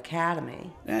Female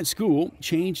Academy. That school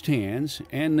changed hands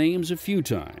and names a few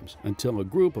times until a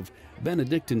group of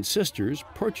Benedictine sisters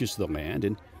purchased the land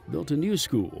and built a new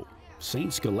school,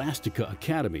 St. Scholastica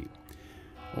Academy.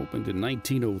 Opened in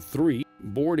 1903,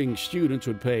 boarding students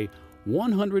would pay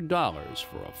 $100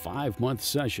 for a 5-month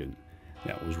session.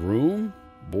 That was room,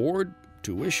 board,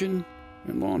 tuition,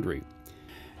 and laundry.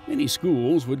 Many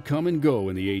schools would come and go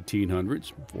in the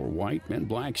 1800s for white and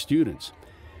black students.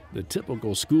 The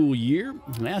typical school year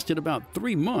lasted about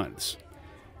 3 months.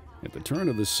 At the turn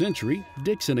of the century,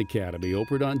 Dixon Academy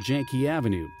opened on Yankee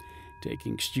Avenue,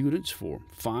 taking students for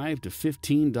 $5 to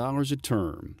 $15 a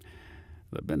term.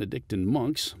 The Benedictine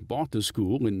monks bought the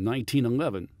school in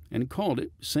 1911 and called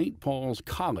it St. Paul's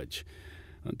College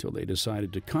until they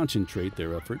decided to concentrate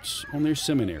their efforts on their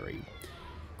seminary.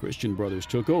 Christian Brothers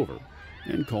took over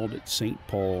and called it St.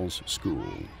 Paul's School.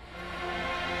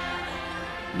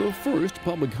 The first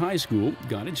public high school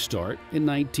got its start in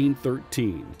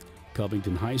 1913.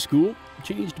 Covington High School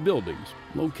changed buildings,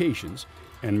 locations,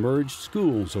 and merged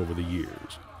schools over the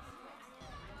years.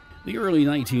 The early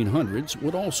 1900s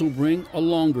would also bring a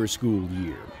longer school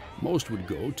year. Most would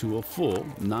go to a full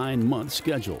 9-month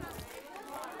schedule.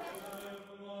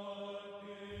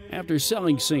 After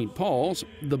selling St. Paul's,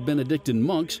 the Benedictine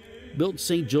monks built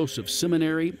St. Joseph's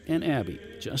Seminary and Abbey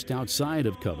just outside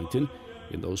of Covington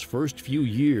in those first few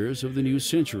years of the new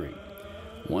century.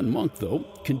 One monk, though,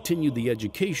 continued the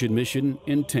education mission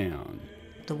in town.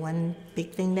 The one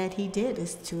big thing that he did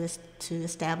is to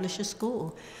establish a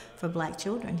school for black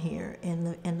children here in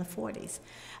the 40s.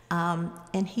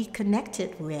 And he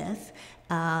connected with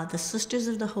the Sisters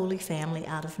of the Holy Family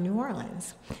out of New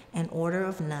Orleans, an order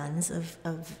of nuns,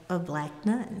 of black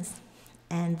nuns.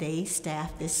 And they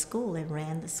staffed this school and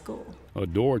ran the school. A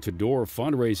door-to-door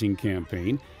fundraising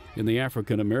campaign in the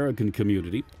African American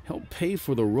community helped pay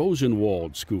for the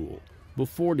Rosenwald School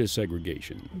before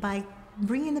desegregation. By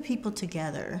bringing the people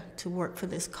together to work for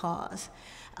this cause,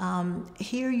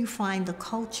 here you find the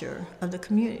culture of the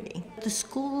community. The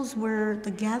schools were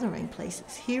the gathering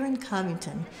places. Here in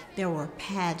Covington, there were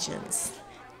pageants,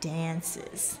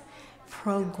 dances,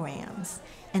 programs,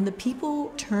 and the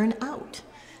people turned out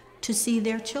to see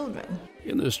their children.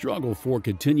 In the struggle for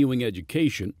continuing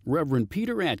education, Reverend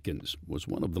Peter Atkins was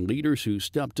one of the leaders who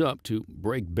stepped up to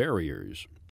break barriers.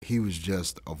 He was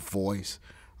just a voice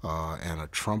and a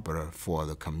trumpeter for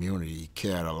the community. He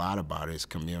cared a lot about his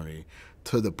community,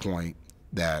 to the point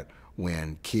that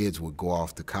when kids would go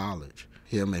off to college,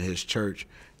 him and his church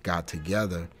got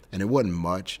together, and it wasn't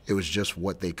much, it was just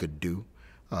what they could do,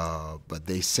 but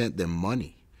they sent them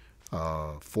money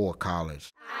for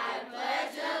college.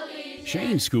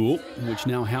 Shane School, which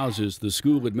now houses the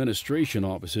school administration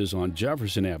offices on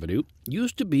Jefferson Avenue,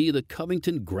 used to be the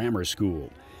Covington Grammar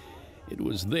School. It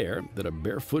was there that a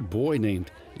barefoot boy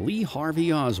named Lee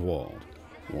Harvey Oswald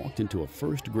walked into a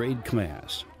first-grade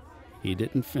class. He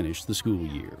didn't finish the school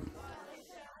year.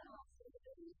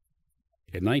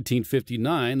 In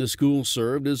 1959, the school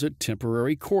served as a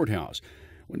temporary courthouse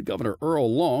when Governor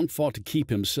Earl Long fought to keep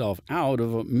himself out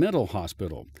of a mental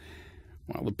hospital.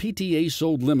 While the PTA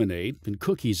sold lemonade and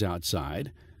cookies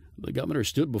outside, the governor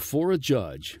stood before a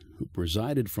judge who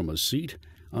presided from a seat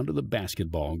under the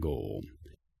basketball goal.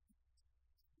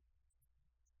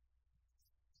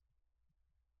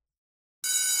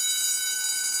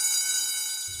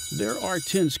 There are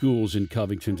 10 schools in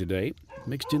Covington today,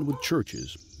 mixed in with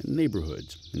churches and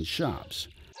neighborhoods and shops.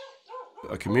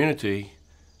 A community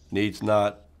needs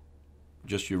not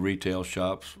just your retail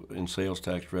shops and sales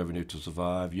tax revenue to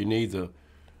survive. You need the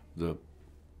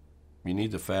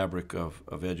fabric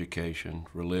of education,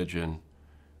 religion,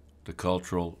 the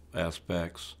cultural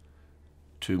aspects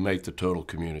to make the total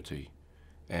community.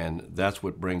 And that's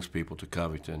what brings people to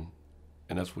Covington,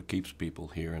 and that's what keeps people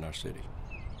here in our city.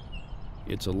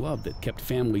 It's a love that kept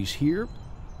families here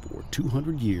for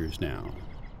 200 years now.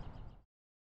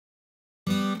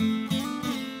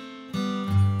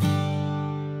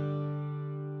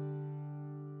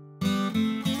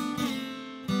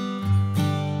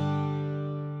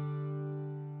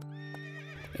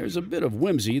 There's a bit of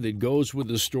whimsy that goes with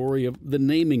the story of the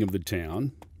naming of the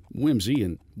town, whimsy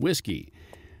and whiskey.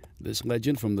 This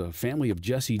legend from the family of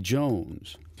Jesse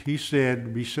Jones. He said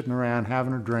to be sitting around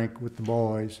having a drink with the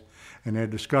boys, and they're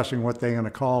discussing what they're going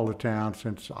to call the town,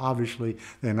 since obviously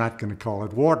they're not going to call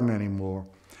it Wharton anymore.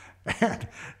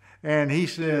 And he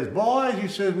says, boys, he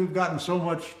says, we've gotten so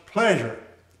much pleasure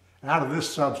out of this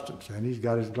substance. And he's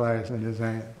got his glass in his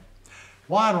hand.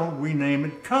 Why don't we name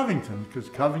it Covington? Because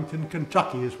Covington,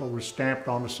 Kentucky is what was stamped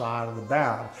on the side of the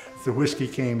barrel if the whiskey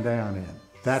came down in.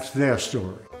 That's their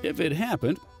story. If it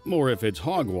happened, or if it's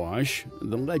hogwash,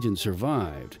 the legend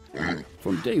survived.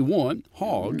 From day one,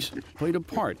 hogs played a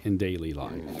part in daily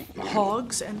life.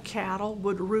 Hogs and cattle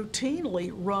would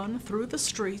routinely run through the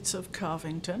streets of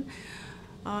Covington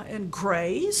and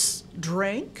graze,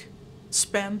 drink,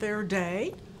 spend their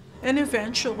day, and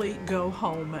eventually go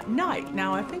home at night.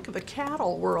 Now, I think the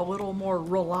cattle were a little more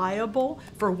reliable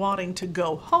for wanting to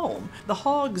go home. The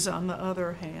hogs, on the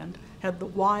other hand, had the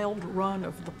wild run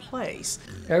of the place.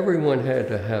 Everyone had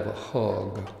to have a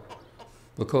hog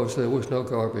because there was no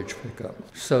garbage pickup.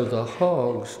 So the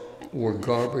hogs were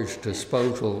garbage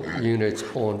disposal units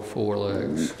on 4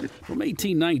 legs. From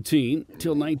 1819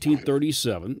 till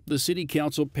 1937, the city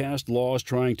council passed laws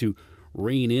trying to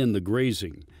rein in the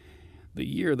grazing. The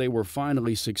year they were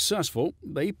finally successful,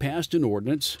 they passed an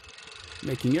ordinance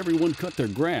making everyone cut their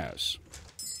grass.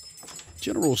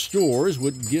 General stores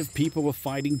would give people a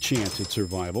fighting chance at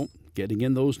survival, getting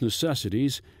in those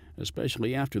necessities,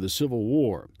 especially after the Civil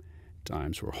War.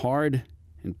 Times were hard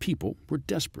and people were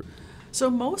desperate.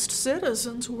 So most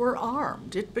citizens were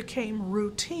armed. It became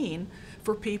routine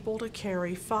for people to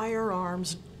carry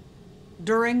firearms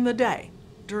during the day,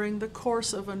 during the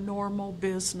course of a normal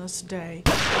business day.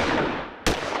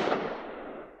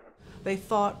 They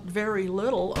thought very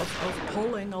little of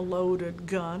pulling a loaded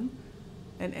gun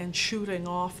and shooting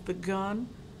off the gun,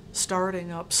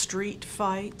 starting up street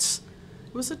fights.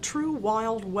 It was a true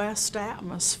Wild West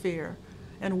atmosphere,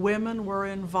 and women were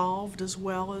involved as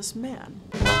well as men.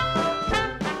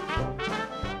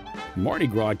 Mardi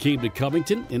Gras came to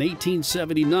Covington in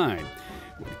 1879,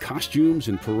 with costumes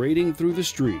and parading through the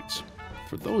streets.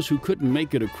 For those who couldn't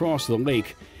make it across the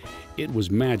lake, it was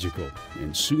magical,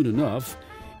 and soon enough,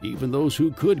 even those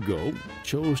who could go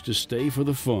chose to stay for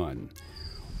the fun.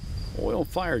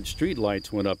 Oil-fired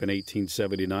streetlights went up in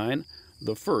 1879,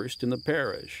 the first in the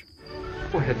parish.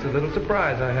 Well, it's a little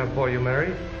surprise I have for you,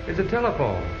 Mary. It's a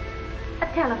telephone. A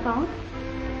telephone?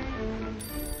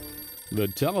 The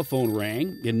telephone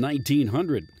rang in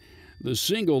 1900. The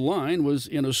single line was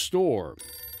in a store.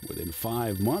 Within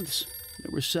 5 months,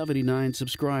 there were 79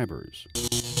 subscribers.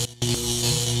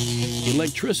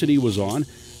 Electricity was on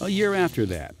a year after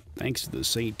that, thanks to the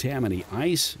St. Tammany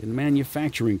Ice and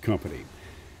Manufacturing Company.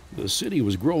 The city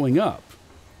was growing up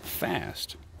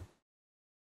fast.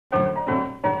 The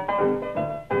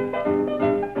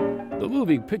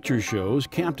moving picture shows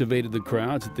captivated the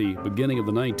crowds at the beginning of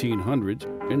the 1900s,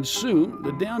 and soon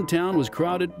the downtown was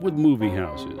crowded with movie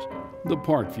houses. The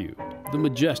Parkview, the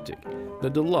Majestic, the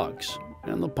Deluxe,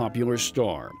 and the Popular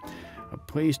Star. A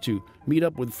place to meet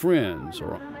up with friends,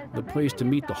 or the place to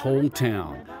meet the whole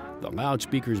town. The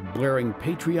loudspeakers blaring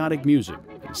patriotic music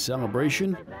in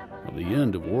celebration of the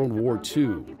end of World War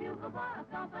II.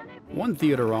 One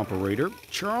theater operator,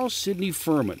 Charles Sidney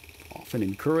Furman, often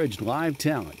encouraged live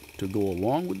talent to go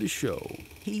along with the show.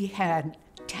 He had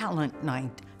talent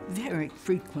night very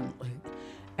frequently,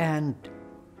 and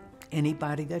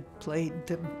anybody that played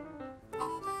the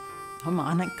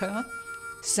harmonica,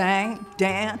 sang,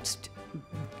 danced,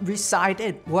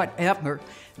 recited, whatever,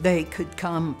 they could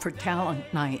come for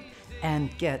talent night.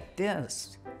 And get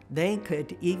this, they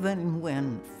could even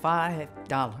win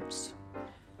 $5.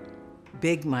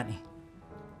 Big money.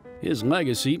 His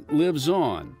legacy lives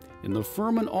on in the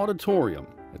Furman Auditorium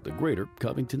at the Greater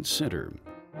Covington Center.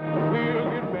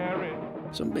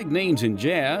 Some big names in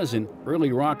jazz and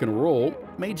early rock and roll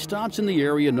made stops in the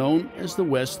area known as the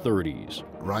West 30s.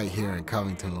 Right here in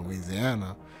Covington,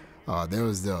 Louisiana, there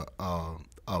was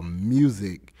a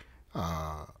music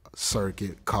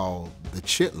circuit called the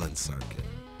Chitlin Circuit.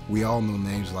 We all know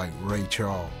names like Ray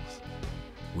Charles.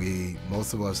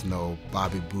 Most of us know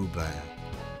Bobby Boubland.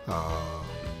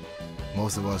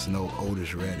 Most of us know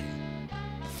Otis Redding,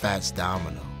 Fats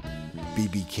Domino,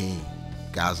 B.B. King,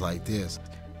 guys like this.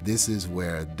 This is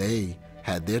where they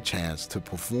had their chance to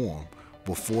perform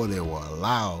before they were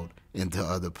allowed into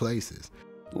other places.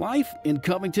 Life in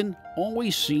Covington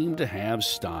always seemed to have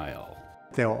style.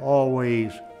 There were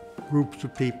always groups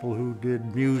of people who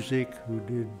did music, who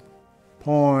did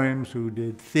poems, who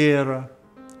did theater.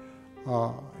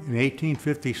 In the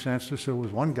 1850 census, there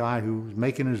was one guy who was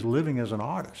making his living as an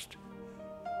artist.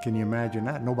 Can you imagine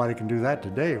that? Nobody can do that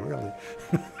today, really.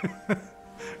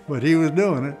 But he was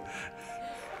doing it.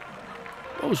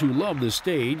 Those who loved the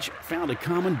stage found a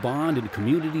common bond in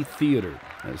community theater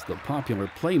as the popular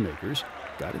playmakers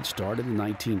got it started in the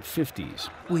 1950s.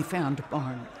 We found a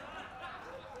barn,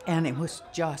 and it was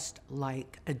just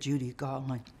like a Judy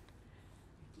Garland,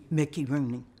 Mickey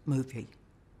Rooney movie.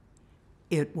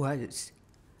 It was,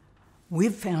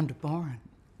 we've found a barn,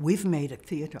 we've made a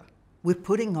theater, we're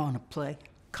putting on a play,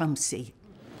 come see.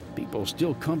 People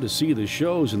still come to see the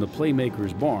shows in the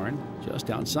Playmakers Barn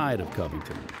just outside of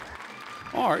Covington.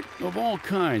 Art of all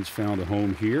kinds found a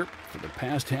home here for the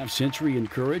past half-century,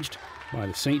 encouraged by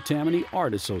the St. Tammany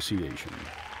Art Association.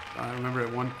 I remember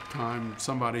at one time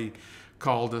somebody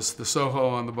called us the Soho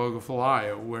on the Bogue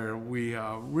Falaya, where we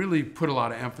really put a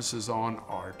lot of emphasis on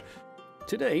art.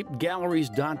 Today, galleries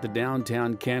dot the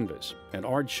downtown canvas, and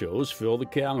art shows fill the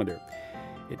calendar.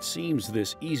 It seems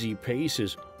this easy pace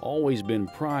has always been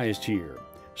prized here.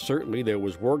 Certainly there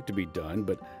was work to be done,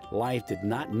 but life did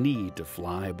not need to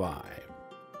fly by.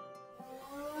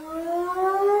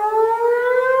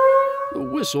 The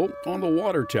whistle on the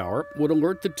water tower would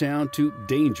alert the town to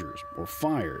dangers or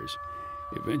fires.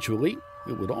 Eventually,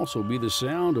 it would also be the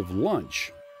sound of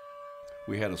lunch.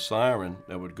 We had a siren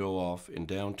that would go off in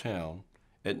downtown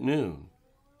at noon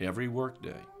every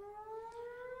workday.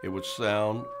 It would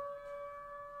sound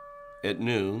at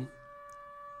noon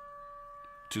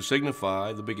to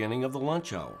signify the beginning of the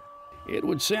lunch hour. It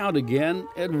would sound again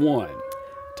at 1.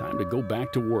 Time to go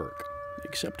back to work,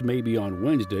 except maybe on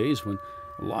Wednesdays when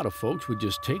a lot of folks would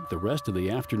just take the rest of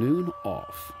the afternoon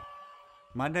off.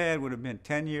 My dad would have been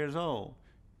 10 years old.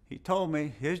 He told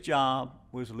me his job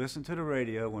was to listen to the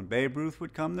radio when Babe Ruth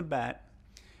would come to bat.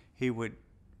 He would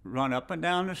run up and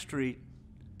down the street,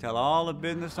 tell all the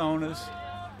business owners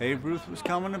Babe Ruth was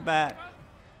coming to bat.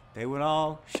 They would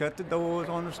all shut the doors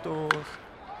on the stores,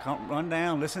 come run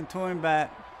down, listen to him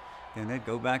bat, then they'd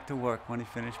go back to work when he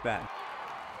finished batting.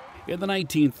 In the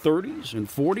 1930s and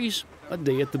 40s, a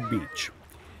day at the beach.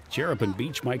 Cherrapin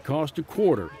Beach might cost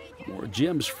 $0.25, or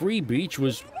Jim's Free Beach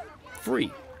was free.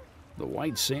 The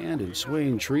white sand and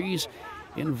swaying trees,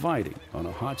 inviting on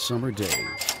a hot summer day.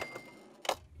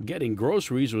 Getting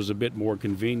groceries was a bit more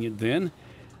convenient then.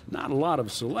 Not a lot of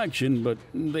selection, but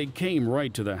they came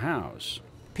right to the house.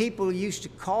 People used to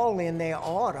call in their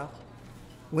order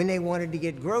when they wanted to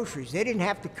get groceries. They didn't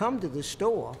have to come to the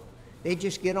store. They'd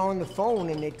just get on the phone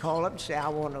and they'd call up and say, I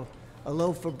want a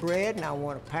loaf of bread and I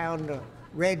want a pound of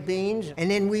red beans, and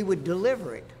then we would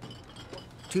deliver it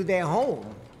to their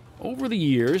home. Over the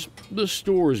years, the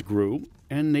stores grew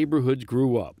and neighborhoods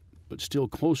grew up, but still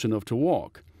close enough to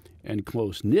walk and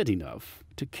close-knit enough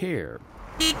to care.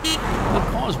 The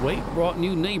causeway brought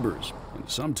new neighbors, and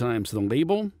sometimes the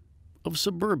label of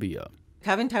suburbia.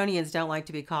 Covingtonians don't like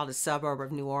to be called a suburb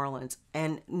of New Orleans,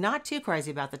 and not too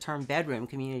crazy about the term bedroom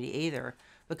community either,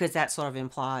 because that sort of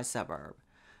implies suburb.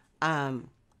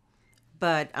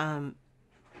 But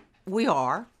we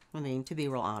are, I mean, to be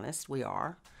real honest, we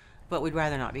are, but we'd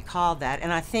rather not be called that,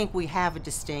 and I think we have a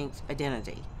distinct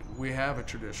identity. We have a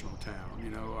traditional town. You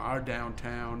know, our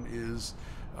downtown is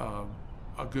a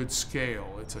good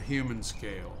scale. It's a human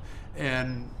scale,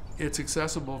 and it's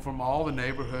accessible from all the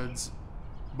neighborhoods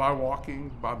by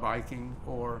walking, by biking,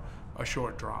 or a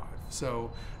short drive.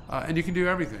 So, and you can do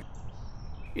everything.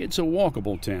 It's a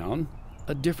walkable town,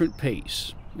 a different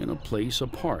pace, in a place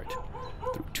apart,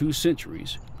 through 2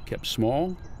 centuries, kept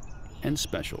small and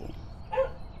special.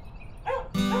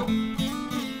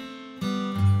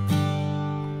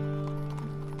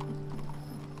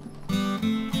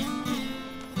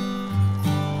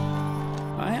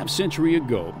 A half-century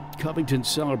ago, Covington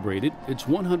celebrated its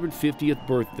 150th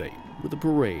birthday with a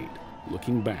parade,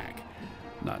 looking back,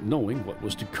 not knowing what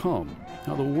was to come,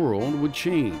 how the world would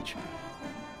change.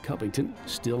 Covington,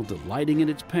 still delighting in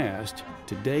its past,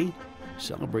 today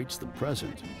celebrates the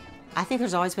present I think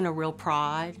there's always been a real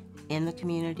pride in the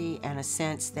community and a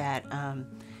sense that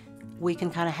we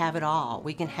can kind of have it all.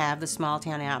 We can have the small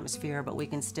town atmosphere, but we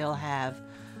can still have,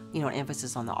 you know, an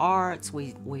emphasis on the arts.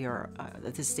 We are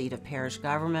the seat of parish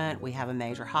government. We have a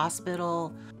major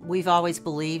hospital. We've always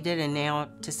believed it, and now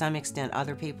to some extent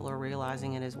other people are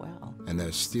realizing it as well. And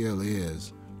there still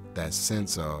is that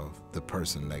sense of the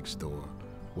person next door,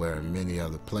 where in many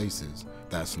other places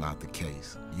that's not the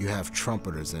case. You have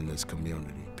trumpeters in this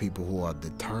community, people who are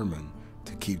determined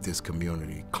to keep this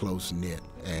community close-knit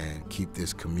and keep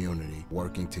this community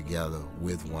working together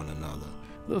with one another.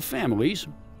 The families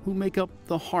who make up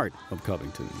the heart of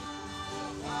Covington.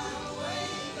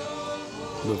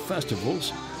 The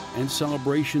festivals and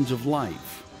celebrations of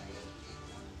life.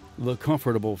 The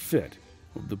comfortable fit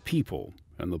of the people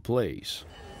and the place.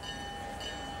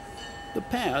 The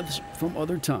paths from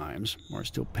other times are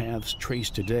still paths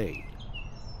traced today.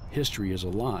 History is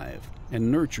alive and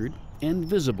nurtured and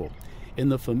visible in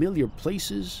the familiar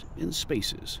places and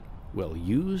spaces, well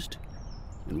used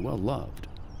and well loved.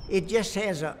 It just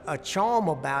has a charm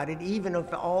about it, even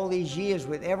after all these years,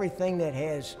 with everything that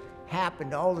has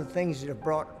happened, all the things that have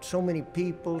brought so many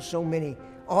people, so many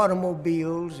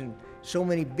automobiles, and so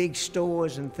many big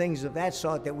stores and things of that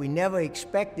sort that we never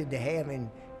expected to have in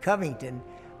Covington.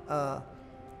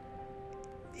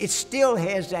 It still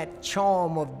has that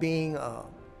charm of being a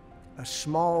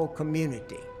small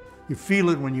community. You feel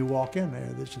it when you walk in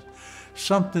there. This is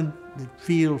something that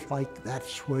feels like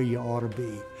that's where you ought to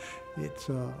be. It's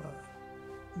a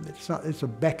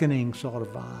beckoning sort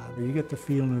of vibe. You get the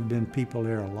feeling there have been people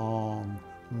there a long,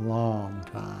 long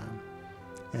time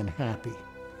and happy.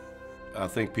 I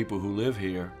think people who live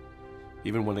here,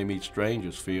 even when they meet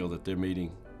strangers, feel that they're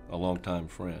meeting a longtime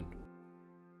friend.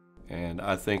 And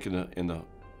I think in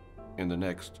the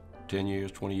next 10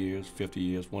 years, 20 years, 50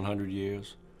 years, 100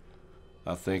 years,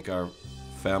 I think our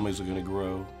families are going to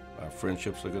grow, our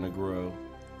friendships are going to grow.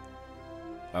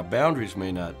 Our boundaries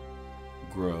may not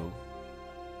grow,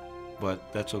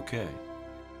 but that's okay.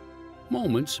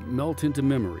 Moments melt into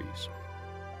memories,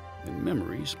 and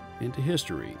memories into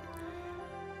history.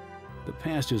 The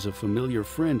past is a familiar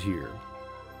friend here,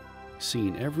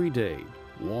 seen every day,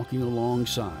 walking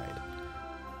alongside,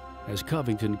 as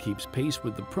Covington keeps pace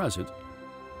with the present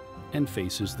and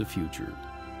faces the future.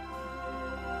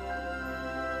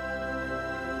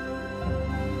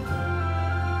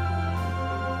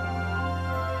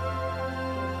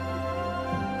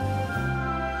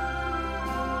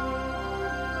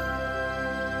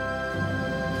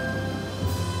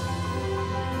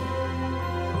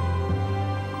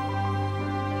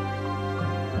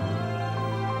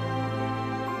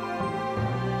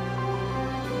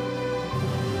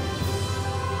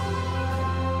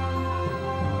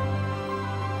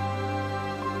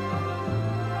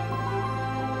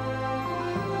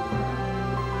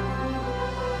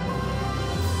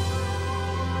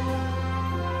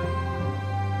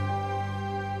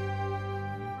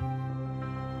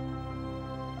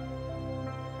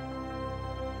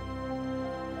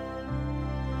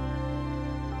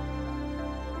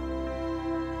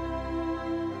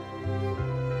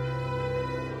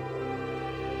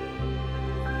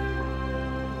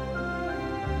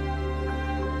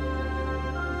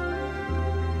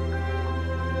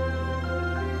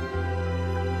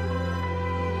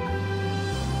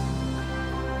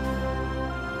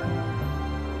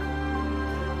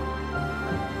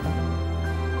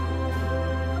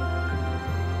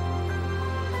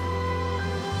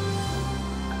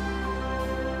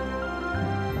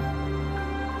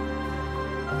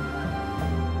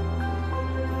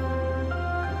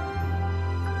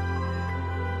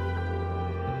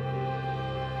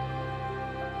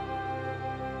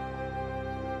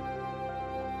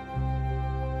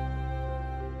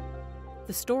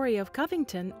 The Story of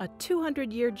Covington, a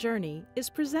 200-year journey, is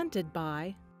presented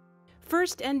by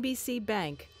First NBC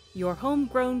Bank, your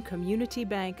homegrown community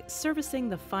bank servicing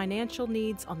the financial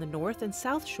needs on the north and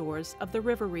south shores of the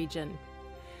river region,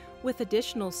 with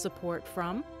additional support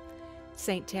from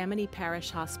St. Tammany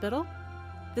Parish Hospital,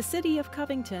 the City of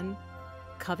Covington,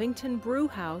 Covington Brew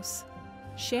House,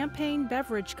 Champagne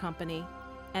Beverage Company,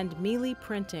 and Mealy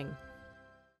Printing.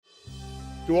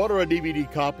 To order a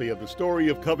DVD copy of The Story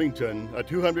of Covington, a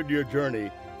 200-year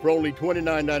journey, for only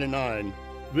 $29.99,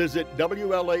 visit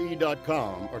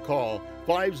WLAE.com or call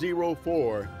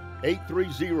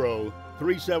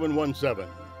 504-830-3717.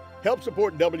 Help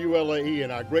support WLAE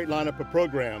and our great lineup of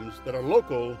programs that are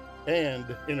local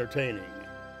and entertaining.